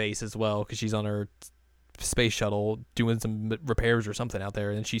up in space as well, because she's on her space shuttle doing some repairs or something out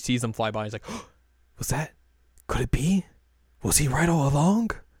there, and she sees them fly by, and he's like, oh, was that? Could it be? Was he right all along?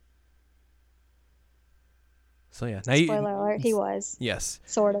 So yeah. Now Spoiler alert, he was. Yes.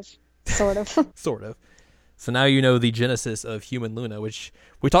 Sort of. Sort of. So now you know the genesis of Human Luna, which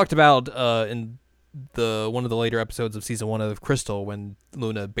we talked about in one of the later episodes of season 1 of Crystal, when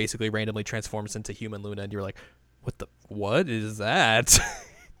Luna basically randomly transforms into Human Luna, and you're like, what is that?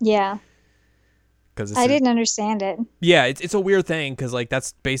 Yeah. Because I didn't understand it. Yeah, it's a weird thing, because like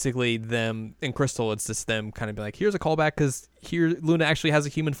that's basically them in Crystal. It's just them kind of be like, here's a callback, because here Luna actually has a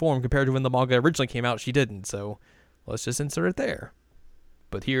human form compared to when the manga originally came out. She didn't, so let's just insert it there.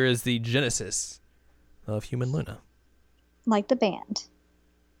 But here is the genesis of Human Luna. Like the band.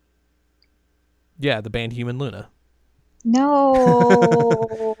 Yeah, the band Human Luna. No.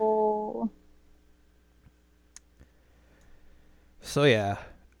 So yeah,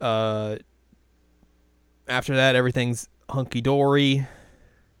 after that, everything's hunky-dory.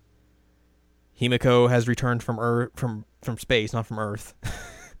 Himiko has returned from space, not from Earth.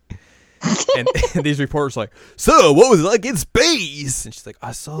 and these reporters are like, so what was it like in space? And she's like,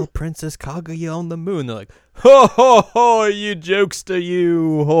 I saw Princess Kaguya on the moon. They're like, ho ho ho, you jokester,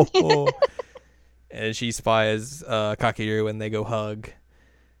 you ho ho. And she spies Kakeru, and they go hug,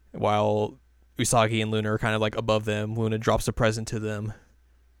 while Usagi and Luna are kind of like above them. Luna drops a present to them.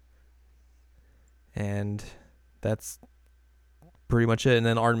 And that's pretty much it. And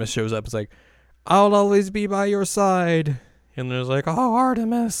then Artemis shows up. It's like, I'll always be by your side. And Luna's like, oh,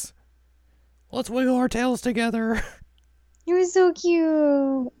 Artemis, let's wiggle our tails together. It was so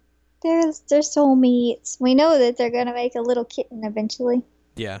cute. They're soulmates. We know that they're gonna make a little kitten eventually.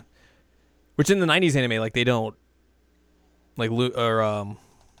 Yeah. Which in the 90s anime, like, they don't, like,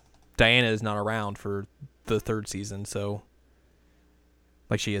 Diana is not around for the third season, so,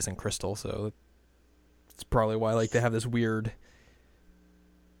 like, she is in Crystal, so it's probably why, like, they have this weird,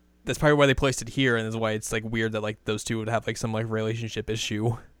 that's probably why they placed it here, and that's why it's, like, weird that, like, those two would have, like, some, like, relationship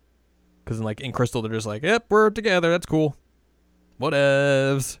issue. Because, like, in Crystal, they're just like, yep, we're together, that's cool.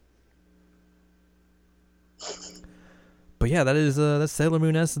 Whatevs. But yeah, that's Sailor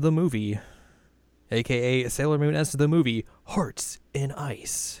Moon S the movie. AKA Sailor Moon S the movie, Hearts in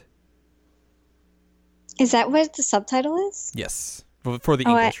Ice. Is that what the subtitle is? Yes, for the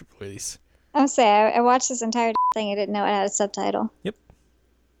English release. I'm saying I watched this entire thing. I didn't know it had a subtitle. Yep.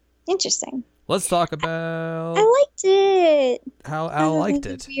 Interesting. Let's talk about. I liked it. How Al liked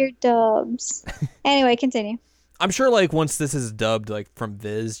it. Weird dubs. Anyway, continue. I'm sure, like, once this is dubbed, like, from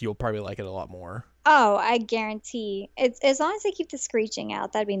Viz, you'll probably like it a lot more. Oh, I guarantee. It's as long as they keep the screeching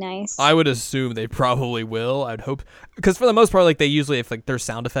out, that'd be nice. I would assume they probably will. I'd hope, because for the most part, like, they usually, if like there's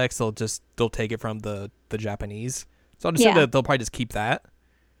sound effects, they'll take it from the Japanese. So I'd assume that they'll probably just keep that.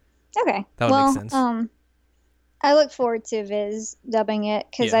 Okay, that would make sense. I look forward to Viz dubbing it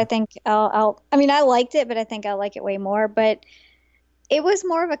because I think I mean, I liked it, but I think I'll like it way more. But it was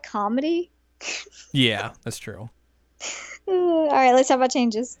more of a comedy. Yeah, that's true. All right, let's talk about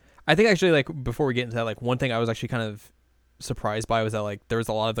changes. I think actually, like, before we get into that, like, one thing I was actually kind of surprised by was that, like, there was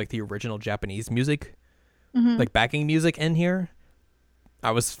a lot of, like, the original Japanese music, like, backing music in here.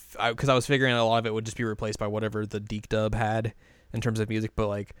 Because I was figuring a lot of it would just be replaced by whatever the Deke dub had in terms of music, but,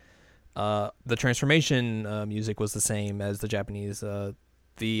 like, the transformation music was the same as the Japanese. The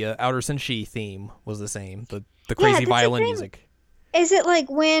Outer Senshi theme was the same. The crazy violin music. Is it like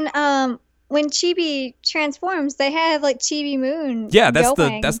when Chibi transforms, they have like Chibi Moon? Yeah,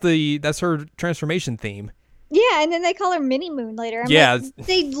 that's her transformation theme. Yeah, and then they call her Mini Moon later. Like,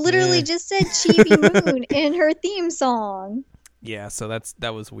 they literally just said Chibi Moon in her theme song. Yeah, so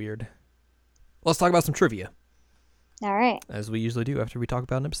that was weird. Let's talk about some trivia. All right. As we usually do after we talk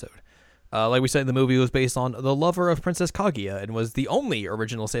about an episode. Like we said, the movie was based on the lover of Princess Kaguya and was the only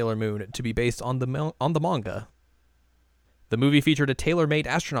original Sailor Moon to be based on the manga. The movie featured a tailor-made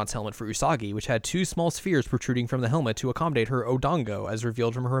astronaut's helmet for Usagi, which had two small spheres protruding from the helmet to accommodate her Odango, as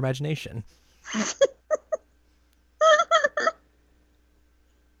revealed from her imagination.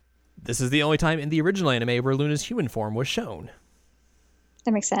 This is the only time in the original anime where Luna's human form was shown.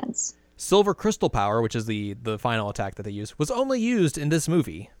 That makes sense. Silver Crystal Power, which is the final attack that they use, was only used in this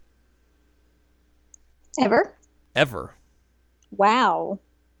movie. Ever. Wow.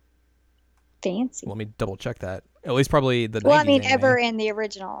 Fancy. Let me double check that. At least probably the 90s Well, I mean, anime. ever in the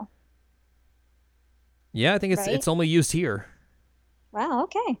original. Yeah, I think it's only used here. Wow,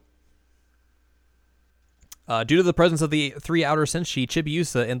 okay. Due to the presence of the three outer senshi,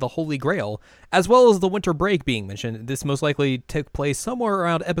 Chibiusa, and the Holy Grail, as well as the winter break being mentioned, this most likely took place somewhere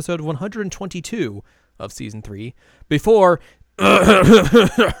around episode 122 of season 3, before...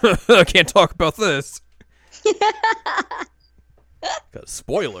 I can't talk about this. Because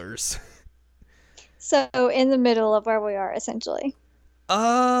spoilers. So, in the middle of where we are, essentially.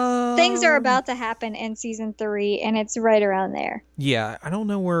 Things are about to happen in season 3, and it's right around there. Yeah, I don't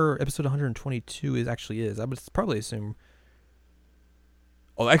know where episode 122 actually is. I would probably assume...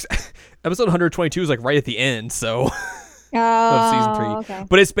 Oh, episode 122 is like right at the end, so... of season 3. Okay.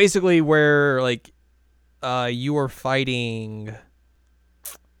 But it's basically where, like, you are fighting...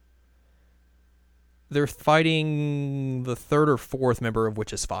 They're fighting the third or fourth member of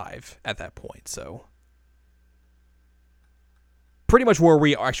Witches 5 at that point, so... Pretty much where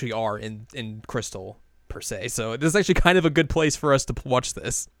we actually are in Crystal, per se. So this is actually kind of a good place for us to watch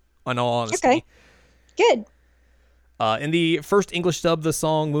this, in all honesty. Okay. Good. In the first English dub, the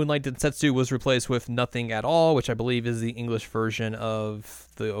song Moonlight Densetsu was replaced with Nothing at All, which I believe is the English version of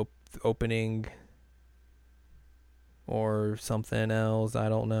the opening or something else. I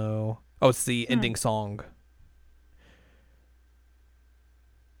don't know. Oh, it's the ending song.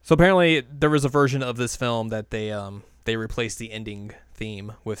 So apparently there was a version of this film that they replaced the ending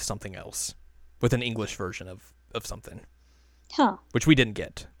theme with something else, with an English version of something. Huh. Which we didn't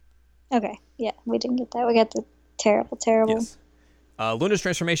get. Okay. Yeah, we didn't get that. We got the terrible. Yes. Luna's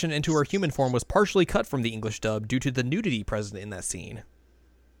transformation into her human form was partially cut from the English dub due to the nudity present in that scene.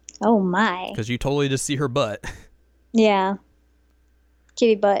 Oh my. Because you totally just see her butt. Yeah.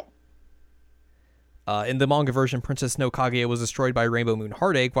 Kitty butt. In the manga version, Princess no Kaguya was destroyed by Rainbow Moon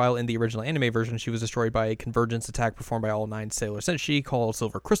Heartache, while in the original anime version, she was destroyed by a convergence attack performed by all 9 Sailor Senshi called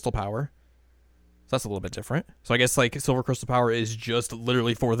Silver Crystal Power. So that's a little bit different. So I guess like Silver Crystal Power is just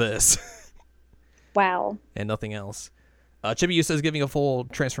literally for this. Wow. And nothing else. Chibiusa is giving a full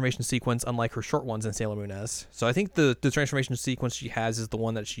transformation sequence, unlike her short ones in Sailor Moon S. So I think the transformation sequence she has is the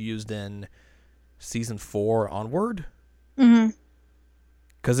one that she used in season 4 onward. Mm-hmm.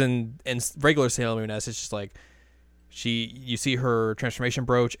 Because in regular Sailor Moon S, it's just like you see her transformation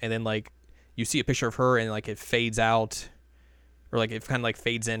brooch, and then like you see a picture of her, and like it fades out, or like it kind of like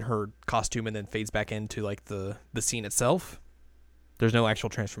fades in her costume, and then fades back into like the scene itself. There's no actual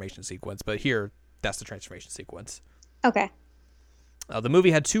transformation sequence, but here that's the transformation sequence. Okay. The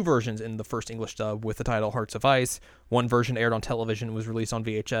movie had 2 versions in the first English dub with the title Hearts of Ice. One version aired on television and was released on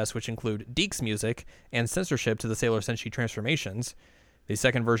VHS, which include Deek's music and censorship to the Sailor Senshi transformations. The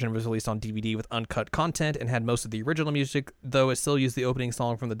second version was released on DVD with uncut content and had most of the original music, though it still used the opening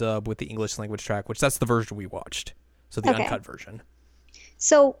song from the dub with the English language track, which that's the version we watched. So the uncut version.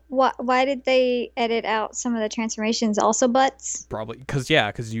 So why did they edit out some of the transformations? Also butts? Probably because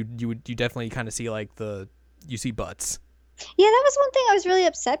you definitely kind of see like you see butts. Yeah, that was one thing I was really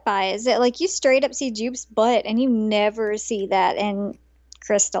upset by, is that like you straight up see Jupe's butt and you never see that in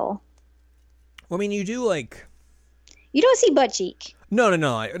Crystal. Well, I mean, you do like... You don't see butt cheek. No.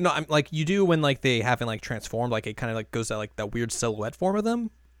 I'm like, you do when like they haven't like transformed, like it kind of like goes to like that weird silhouette form of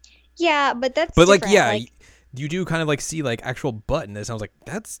them. Yeah, but that's like, different. yeah, like, you do kind of like see like actual butt in this. I was like,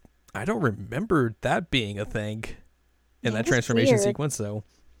 I don't remember that being a thing in that transformation sequence, though.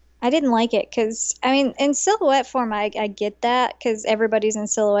 I didn't like it because, I mean, in silhouette form, I get that because everybody's in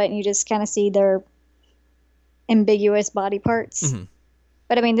silhouette and you just kind of see their ambiguous body parts. Mm-hmm.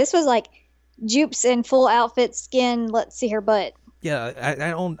 But I mean, this was like Jupe's in full outfit, skin. Let's see her butt. Yeah,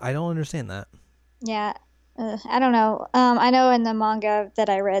 I don't understand that. Yeah, I don't know. I know in the manga that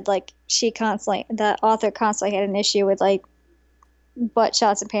I read, like the author constantly had an issue with like butt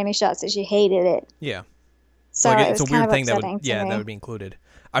shots and panty shots, and she hated it. Yeah. So like, it it's was a weird kind thing of that upsetting that would be included.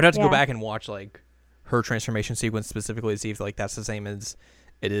 I'd have to go back and watch like her transformation sequence specifically to see if like that's the same as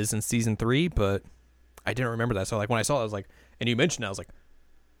it is in season 3, but I didn't remember that. So like when I saw it, I was like, and you mentioned it, I was like,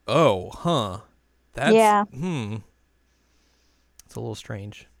 oh, huh. That's it's a little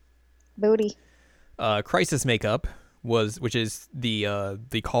strange. Booty. Crisis makeup which is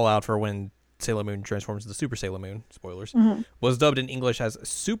the call out for when Sailor Moon transforms into Super Sailor Moon, spoilers, was dubbed in English as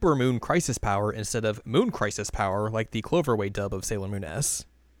Super Moon Crisis Power instead of Moon Crisis Power, like the Cloverway dub of Sailor Moon S.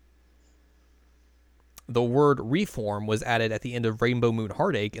 The word reform was added at the end of Rainbow Moon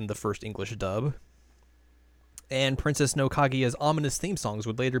Heartache in the first English dub. And Princess no Kaguya's ominous theme songs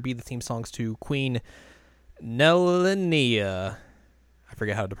would later be the theme songs to Queen Nelenia, I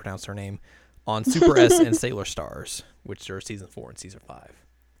forget how to pronounce her name, on Super S and Sailor Stars, which are season 4 and season 5.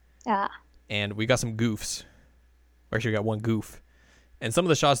 Ah. And we got some goofs. Or actually, we got one goof. And some of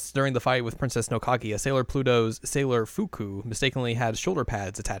the shots during the fight with Princess no Kaguya, Sailor Pluto's Sailor Fuku mistakenly had shoulder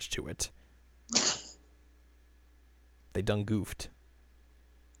pads attached to it. They done goofed.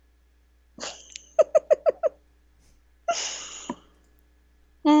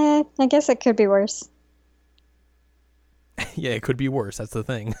 I guess it could be worse. Yeah, it could be worse. That's the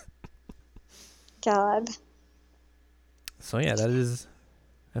thing. God. So yeah, that's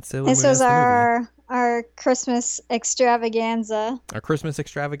Sailor Moon. This was our Christmas extravaganza. Our Christmas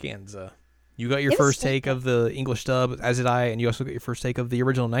extravaganza. You got your first take of the English dub, as did I, and you also got your first take of the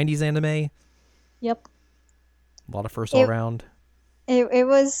original 90s anime. Yep. A lot of firsts all around. It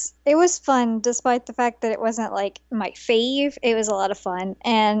was fun, despite the fact that it wasn't like my fave. It was a lot of fun,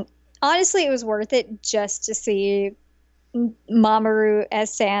 and honestly, it was worth it just to see Mamoru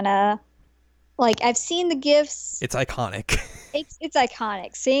as Santa. Like, I've seen the gifs. It's iconic. It's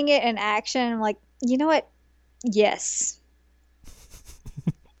iconic. Seeing it in action, I'm like, you know what? Yes.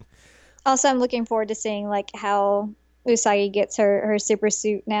 Also, I'm looking forward to seeing like how Usagi gets her super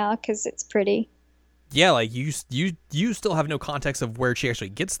suit now, because it's pretty. Yeah, like you still have no context of where she actually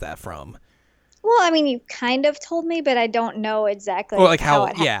gets that from. Well, I mean, you kind of told me, but I don't know exactly. Or like how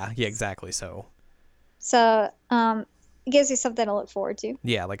it yeah, exactly. So it gives you something to look forward to.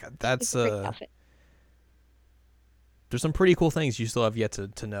 Yeah, like that's there's some pretty cool things you still have yet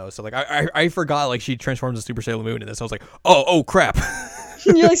to know. So like I forgot like she transforms into Super Sailor Moon in this. I was like, oh crap.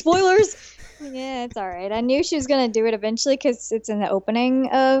 You're like, spoilers? Yeah, it's all right. I knew she was going to do it eventually because it's in the opening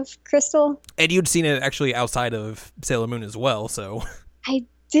of Crystal. And you'd seen it actually outside of Sailor Moon as well, so. I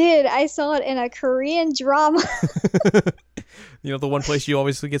did. I saw it in a Korean drama. You know, the one place you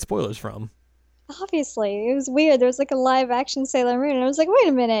always get spoilers from. Obviously, it was weird. There was like a live action Sailor Moon, and I was like, wait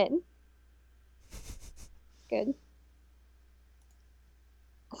a minute. Good.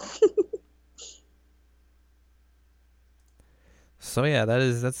 So yeah,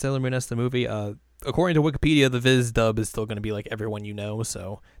 that's Sailor Moon as the movie. According to Wikipedia, the Viz dub is still going to be like everyone you know,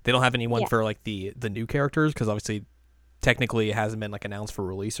 so they don't have anyone for like the new characters because obviously, technically, it hasn't been like announced for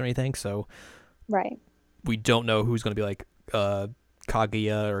release or anything. So, right, we don't know who's going to be like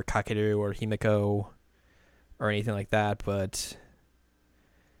Kaguya or Kakeru or Himiko or anything like that. But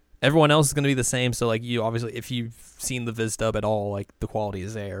everyone else is going to be the same. So like you obviously, if you've seen the Viz dub at all, like the quality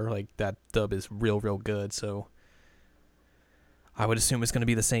is there. Like that dub is real good. So I would assume it's going to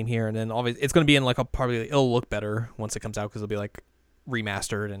be the same here, and then obviously it's going to be in like probably it'll look better once it comes out because it'll be like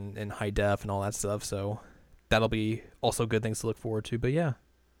remastered and high def and all that stuff. So that'll be also good things to look forward to. But yeah,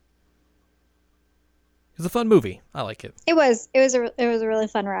 it's a fun movie. I like it. It was a really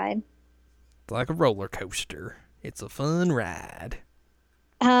fun ride. It's like a roller coaster. It's a fun ride.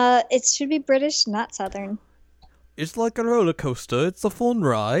 It should be British, not Southern. It's like a roller coaster. It's a fun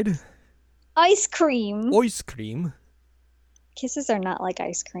ride. Ice cream. Ice cream. Kisses are not like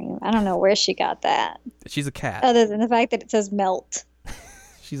ice cream. I don't know where she got that. She's a cat. Other than the fact that it says melt.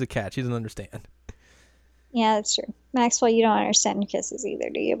 She's a cat. She doesn't understand. Yeah, that's true. Maxwell, you don't understand kisses either,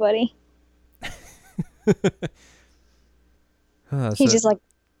 do you, buddy? He just like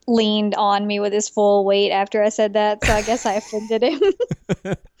leaned on me with his full weight after I said that, so I guess I offended him.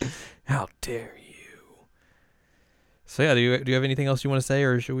 How dare you? So yeah, do you have anything else you want to say,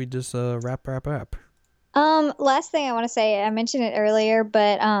 or should we just wrap up? Last thing I want to say, I mentioned it earlier,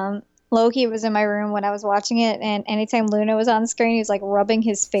 but Loki was in my room when I was watching it, and anytime Luna was on the screen, he was like rubbing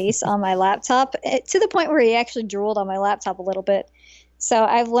his face on my laptop to the point where he actually drooled on my laptop a little bit. So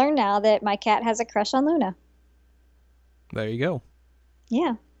I've learned now that my cat has a crush on Luna. There you go.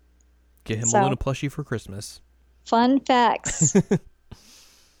 Yeah. Get him a Luna plushie for Christmas. Fun facts.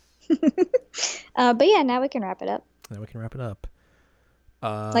 But yeah, now we can wrap it up. Like a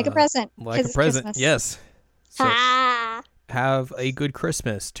present. Like a present, Christmas. Yes. So have a good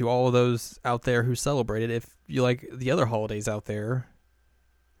Christmas to all of those out there who celebrate it. If you like the other holidays out there,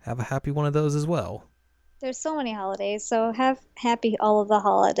 have a happy one of those as well. There's so many holidays, so have happy all of the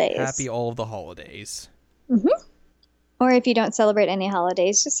holidays. Happy all of the holidays. Mm-hmm. Or if you don't celebrate any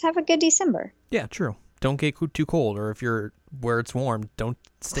holidays, just have a good December. Yeah, true. Don't get too cold, or if you're where it's warm, don't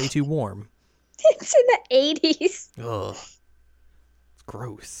stay too warm. It's in the 80s. Ugh. It's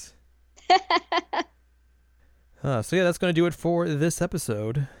gross. So yeah, that's going to do it for this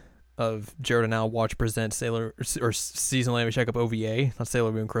episode of Jared and Al Watch Present Seasonal Anime Checkup OVA, not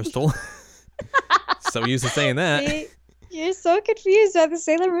Sailor Moon Crystal. So used to saying that. You're so confused about the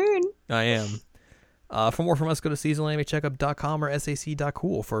Sailor Moon. I am. For more from us, go to seasonalanimecheckup.com or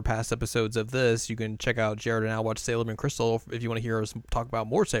sac.cool. For past episodes of this, you can check out Jared and Al Watch Sailor Moon Crystal if you want to hear us talk about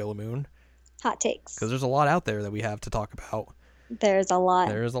more Sailor Moon. Hot takes. Because there's a lot out there that we have to talk about. There's a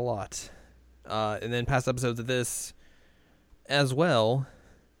lot. And then past episodes of this as well.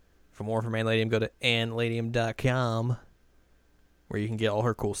 For more from Anladium, go to anladium.com, where you can get all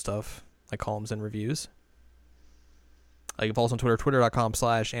her cool stuff, like columns and reviews. You can follow us on Twitter,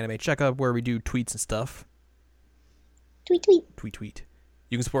 twitter.com/animecheckup, where we do tweets and stuff. Tweet.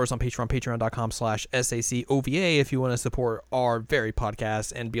 You can support us on Patreon, patreon.com/SACOVA, if you want to support our very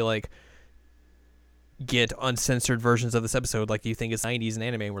podcast and be like, get uncensored versions of this episode like you think it's 90s and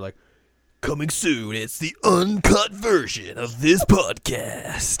anime, and we're like, coming soon, it's the uncut version of this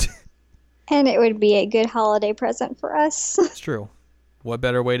podcast. And it would be a good holiday present for us. It's true. What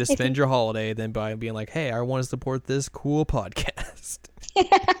better way to spend your holiday than by being like, hey, I want to support this cool podcast.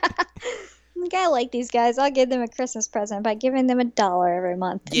 Like, I like these guys. I'll give them a Christmas present by giving them $1 every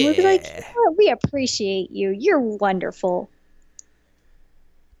month. Yeah. And we'll be like, oh, we appreciate you. You're wonderful.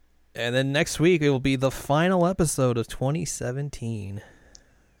 And then next week, it will be the final episode of 2017.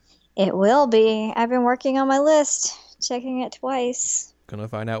 It will be. I've been working on my list, checking it twice. Gonna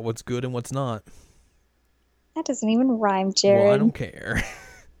find out what's good and what's not. That doesn't even rhyme, Jared. Well, I don't care.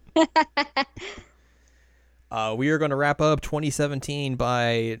 We are going to wrap up 2017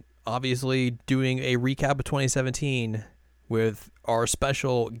 by obviously doing a recap of 2017 with our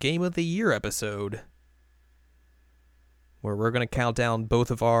special Game of the Year episode, where we're going to count down both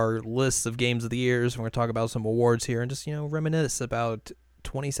of our lists of games of the years. We're going to talk about some awards here and just, reminisce about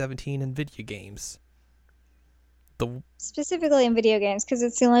 2017 in video games. Specifically in video games, because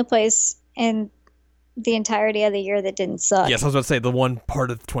it's the only place in the entirety of the year that didn't suck. Yes, I was about to say the one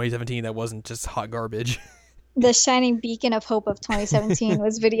part of 2017 that wasn't just hot garbage. The shining beacon of hope of 2017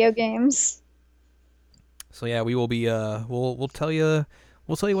 was video games. So yeah, we will be we'll tell you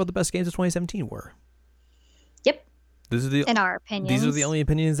what the best games of 2017 were. Yep. This is the In our opinions. These are the only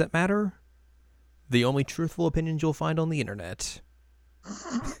opinions that matter. The only truthful opinions you'll find on the internet.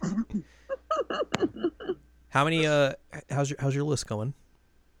 How many how's your list going?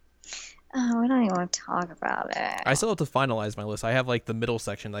 Oh, we don't even want to talk about it. I still have to finalize my list. I have like the middle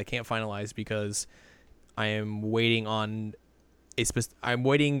section that I can't finalize because I am waiting on I'm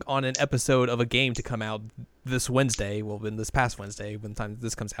waiting on an episode of a game to come out this Wednesday. Well, this past Wednesday, when the time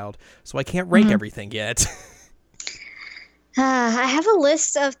this comes out. So I can't rank everything yet. I have a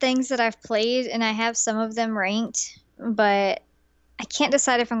list of things that I've played, and I have some of them ranked, but I can't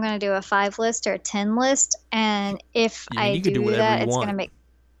decide if I'm going to do a 5 list or a 10 list. And if I do that, it's going to make.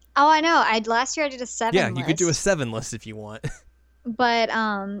 Oh, I know. Last year I did a 7 list. Yeah, you could do a 7 list if you want. But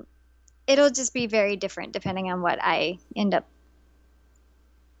it'll just be very different depending on what I end up.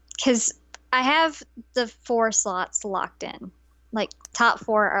 Because I have the 4 slots locked in. Like, top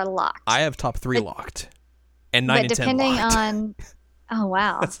 4 are locked. I have top 3 locked. And 9 and 10 locked. On... Oh,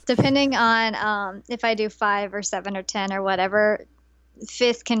 wow. Depending on if I do 5 or 7 or 10 or whatever,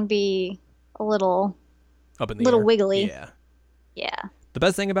 5th can be a little... Up in the air. Wiggly. Yeah. Yeah. The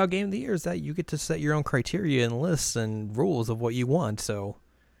best thing about Game of the Year is that you get to set your own criteria and lists and rules of what you want, so...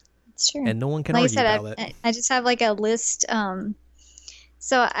 It's true. And no one can argue about it. I just have, like, a list...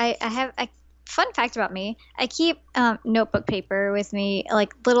 So I have a fun fact about me. I keep notebook paper with me,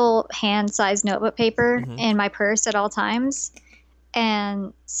 like little hand-sized notebook paper in my purse at all times.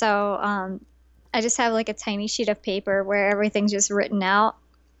 And so I just have like a tiny sheet of paper where everything's just written out.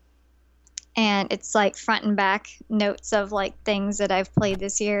 And it's like front and back notes of like things that I've played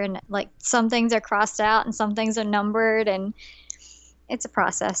this year. And like some things are crossed out and some things are numbered. And it's a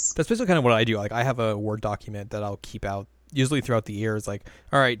process. That's basically kind of what I do. Like I have a Word document that I'll keep out usually throughout the year. It's like,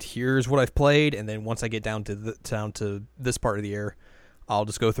 all right, here's what I've played, and then once I get down to this part of the year, I'll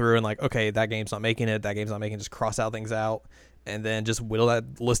just go through and like, okay, that game's not making it, just cross out things out, and then just whittle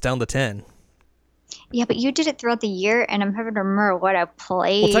that list down to 10. Yeah, but you did it throughout the year, and I'm having to remember what I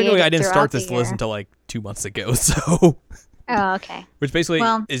played. Well, technically, I didn't start this list until like 2 months ago, so. Oh, okay. Which basically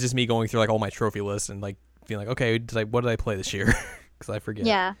is just me going through like all my trophy lists and like being like, okay, what did I play this year? Because I forget.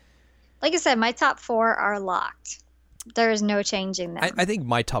 Yeah, like I said, my top 4 are locked. There is no changing them. I think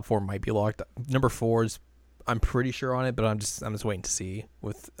my top 4 might be locked. Number 4 is, I'm pretty sure on it, but I'm just waiting to see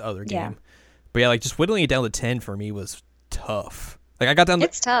with the other game. Yeah. But yeah, like just whittling it down to 10 for me was tough. Like I got down.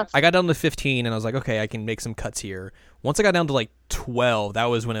 It's tough. I got down to 15, and I was like, okay, I can make some cuts here. Once I got down to like 12, that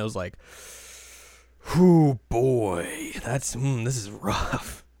was when it was like, whoo boy, this is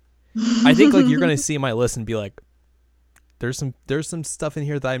rough. I think like you're gonna see my list and be like, there's some stuff in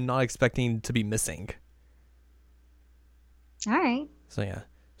here that I'm not expecting to be missing. All right. So yeah.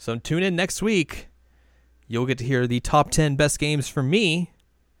 So tune in next week. You'll get to hear the top 10 best games from me,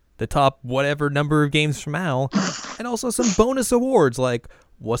 the top whatever number of games from Al, and also some bonus awards like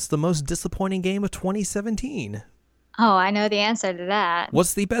what's the most disappointing game of 2017? Oh, I know the answer to that.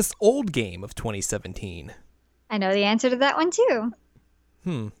 What's the best old game of 2017? I know the answer to that one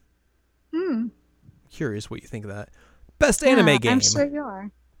too. Curious what you think of that. Best anime game. I'm sure you are.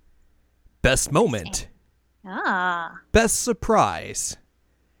 Best moment. Best surprise.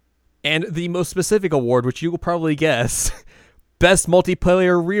 And the most specific award, which you will probably guess, best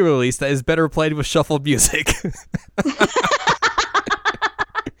multiplayer re-release that is better played with shuffled music.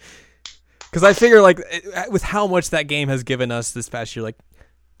 Because I figure, like, with how much that game has given us this past year, like,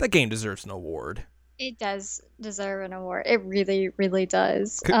 that game deserves an award. It does deserve an award. It really, really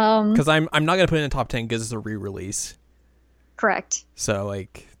does. Because I'm not going to put it in the top 10 because it's a re-release. Correct. So,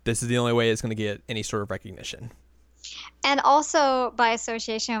 like, this is the only way it's going to get any sort of recognition. And also, by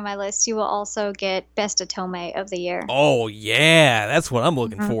association on my list, you will also get Best Otome of the Year. Oh, yeah. That's what I'm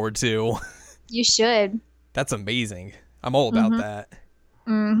looking forward to. You should. That's amazing. I'm all about that.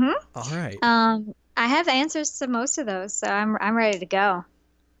 Mm-hmm. All right. I have answers to most of those, so I'm ready to go.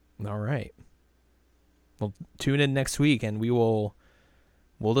 All right. Well, tune in next week, and we'll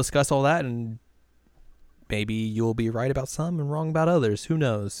discuss all that, and maybe you'll be right about some and wrong about others. Who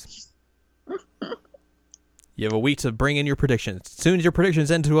knows? You have a week to bring in your predictions. As soon as your predictions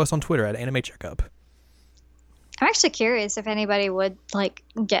send to us on Twitter at Anime Checkup. I'm actually curious if anybody would like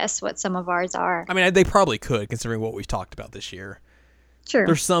guess what some of ours are. I mean, they probably could, considering what we've talked about this year. True.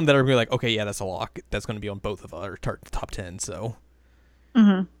 There's some that are going to be like, okay, yeah, that's a lock. That's going to be on both of our top 10. So,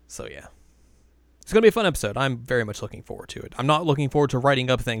 So yeah, it's going to be a fun episode. I'm very much looking forward to it. I'm not looking forward to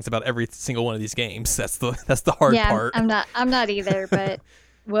writing up things about every single one of these games. That's the hard part. I'm not either. But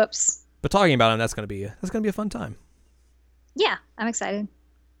whoops. But talking about them, that's going to be a fun time. Yeah, I'm excited.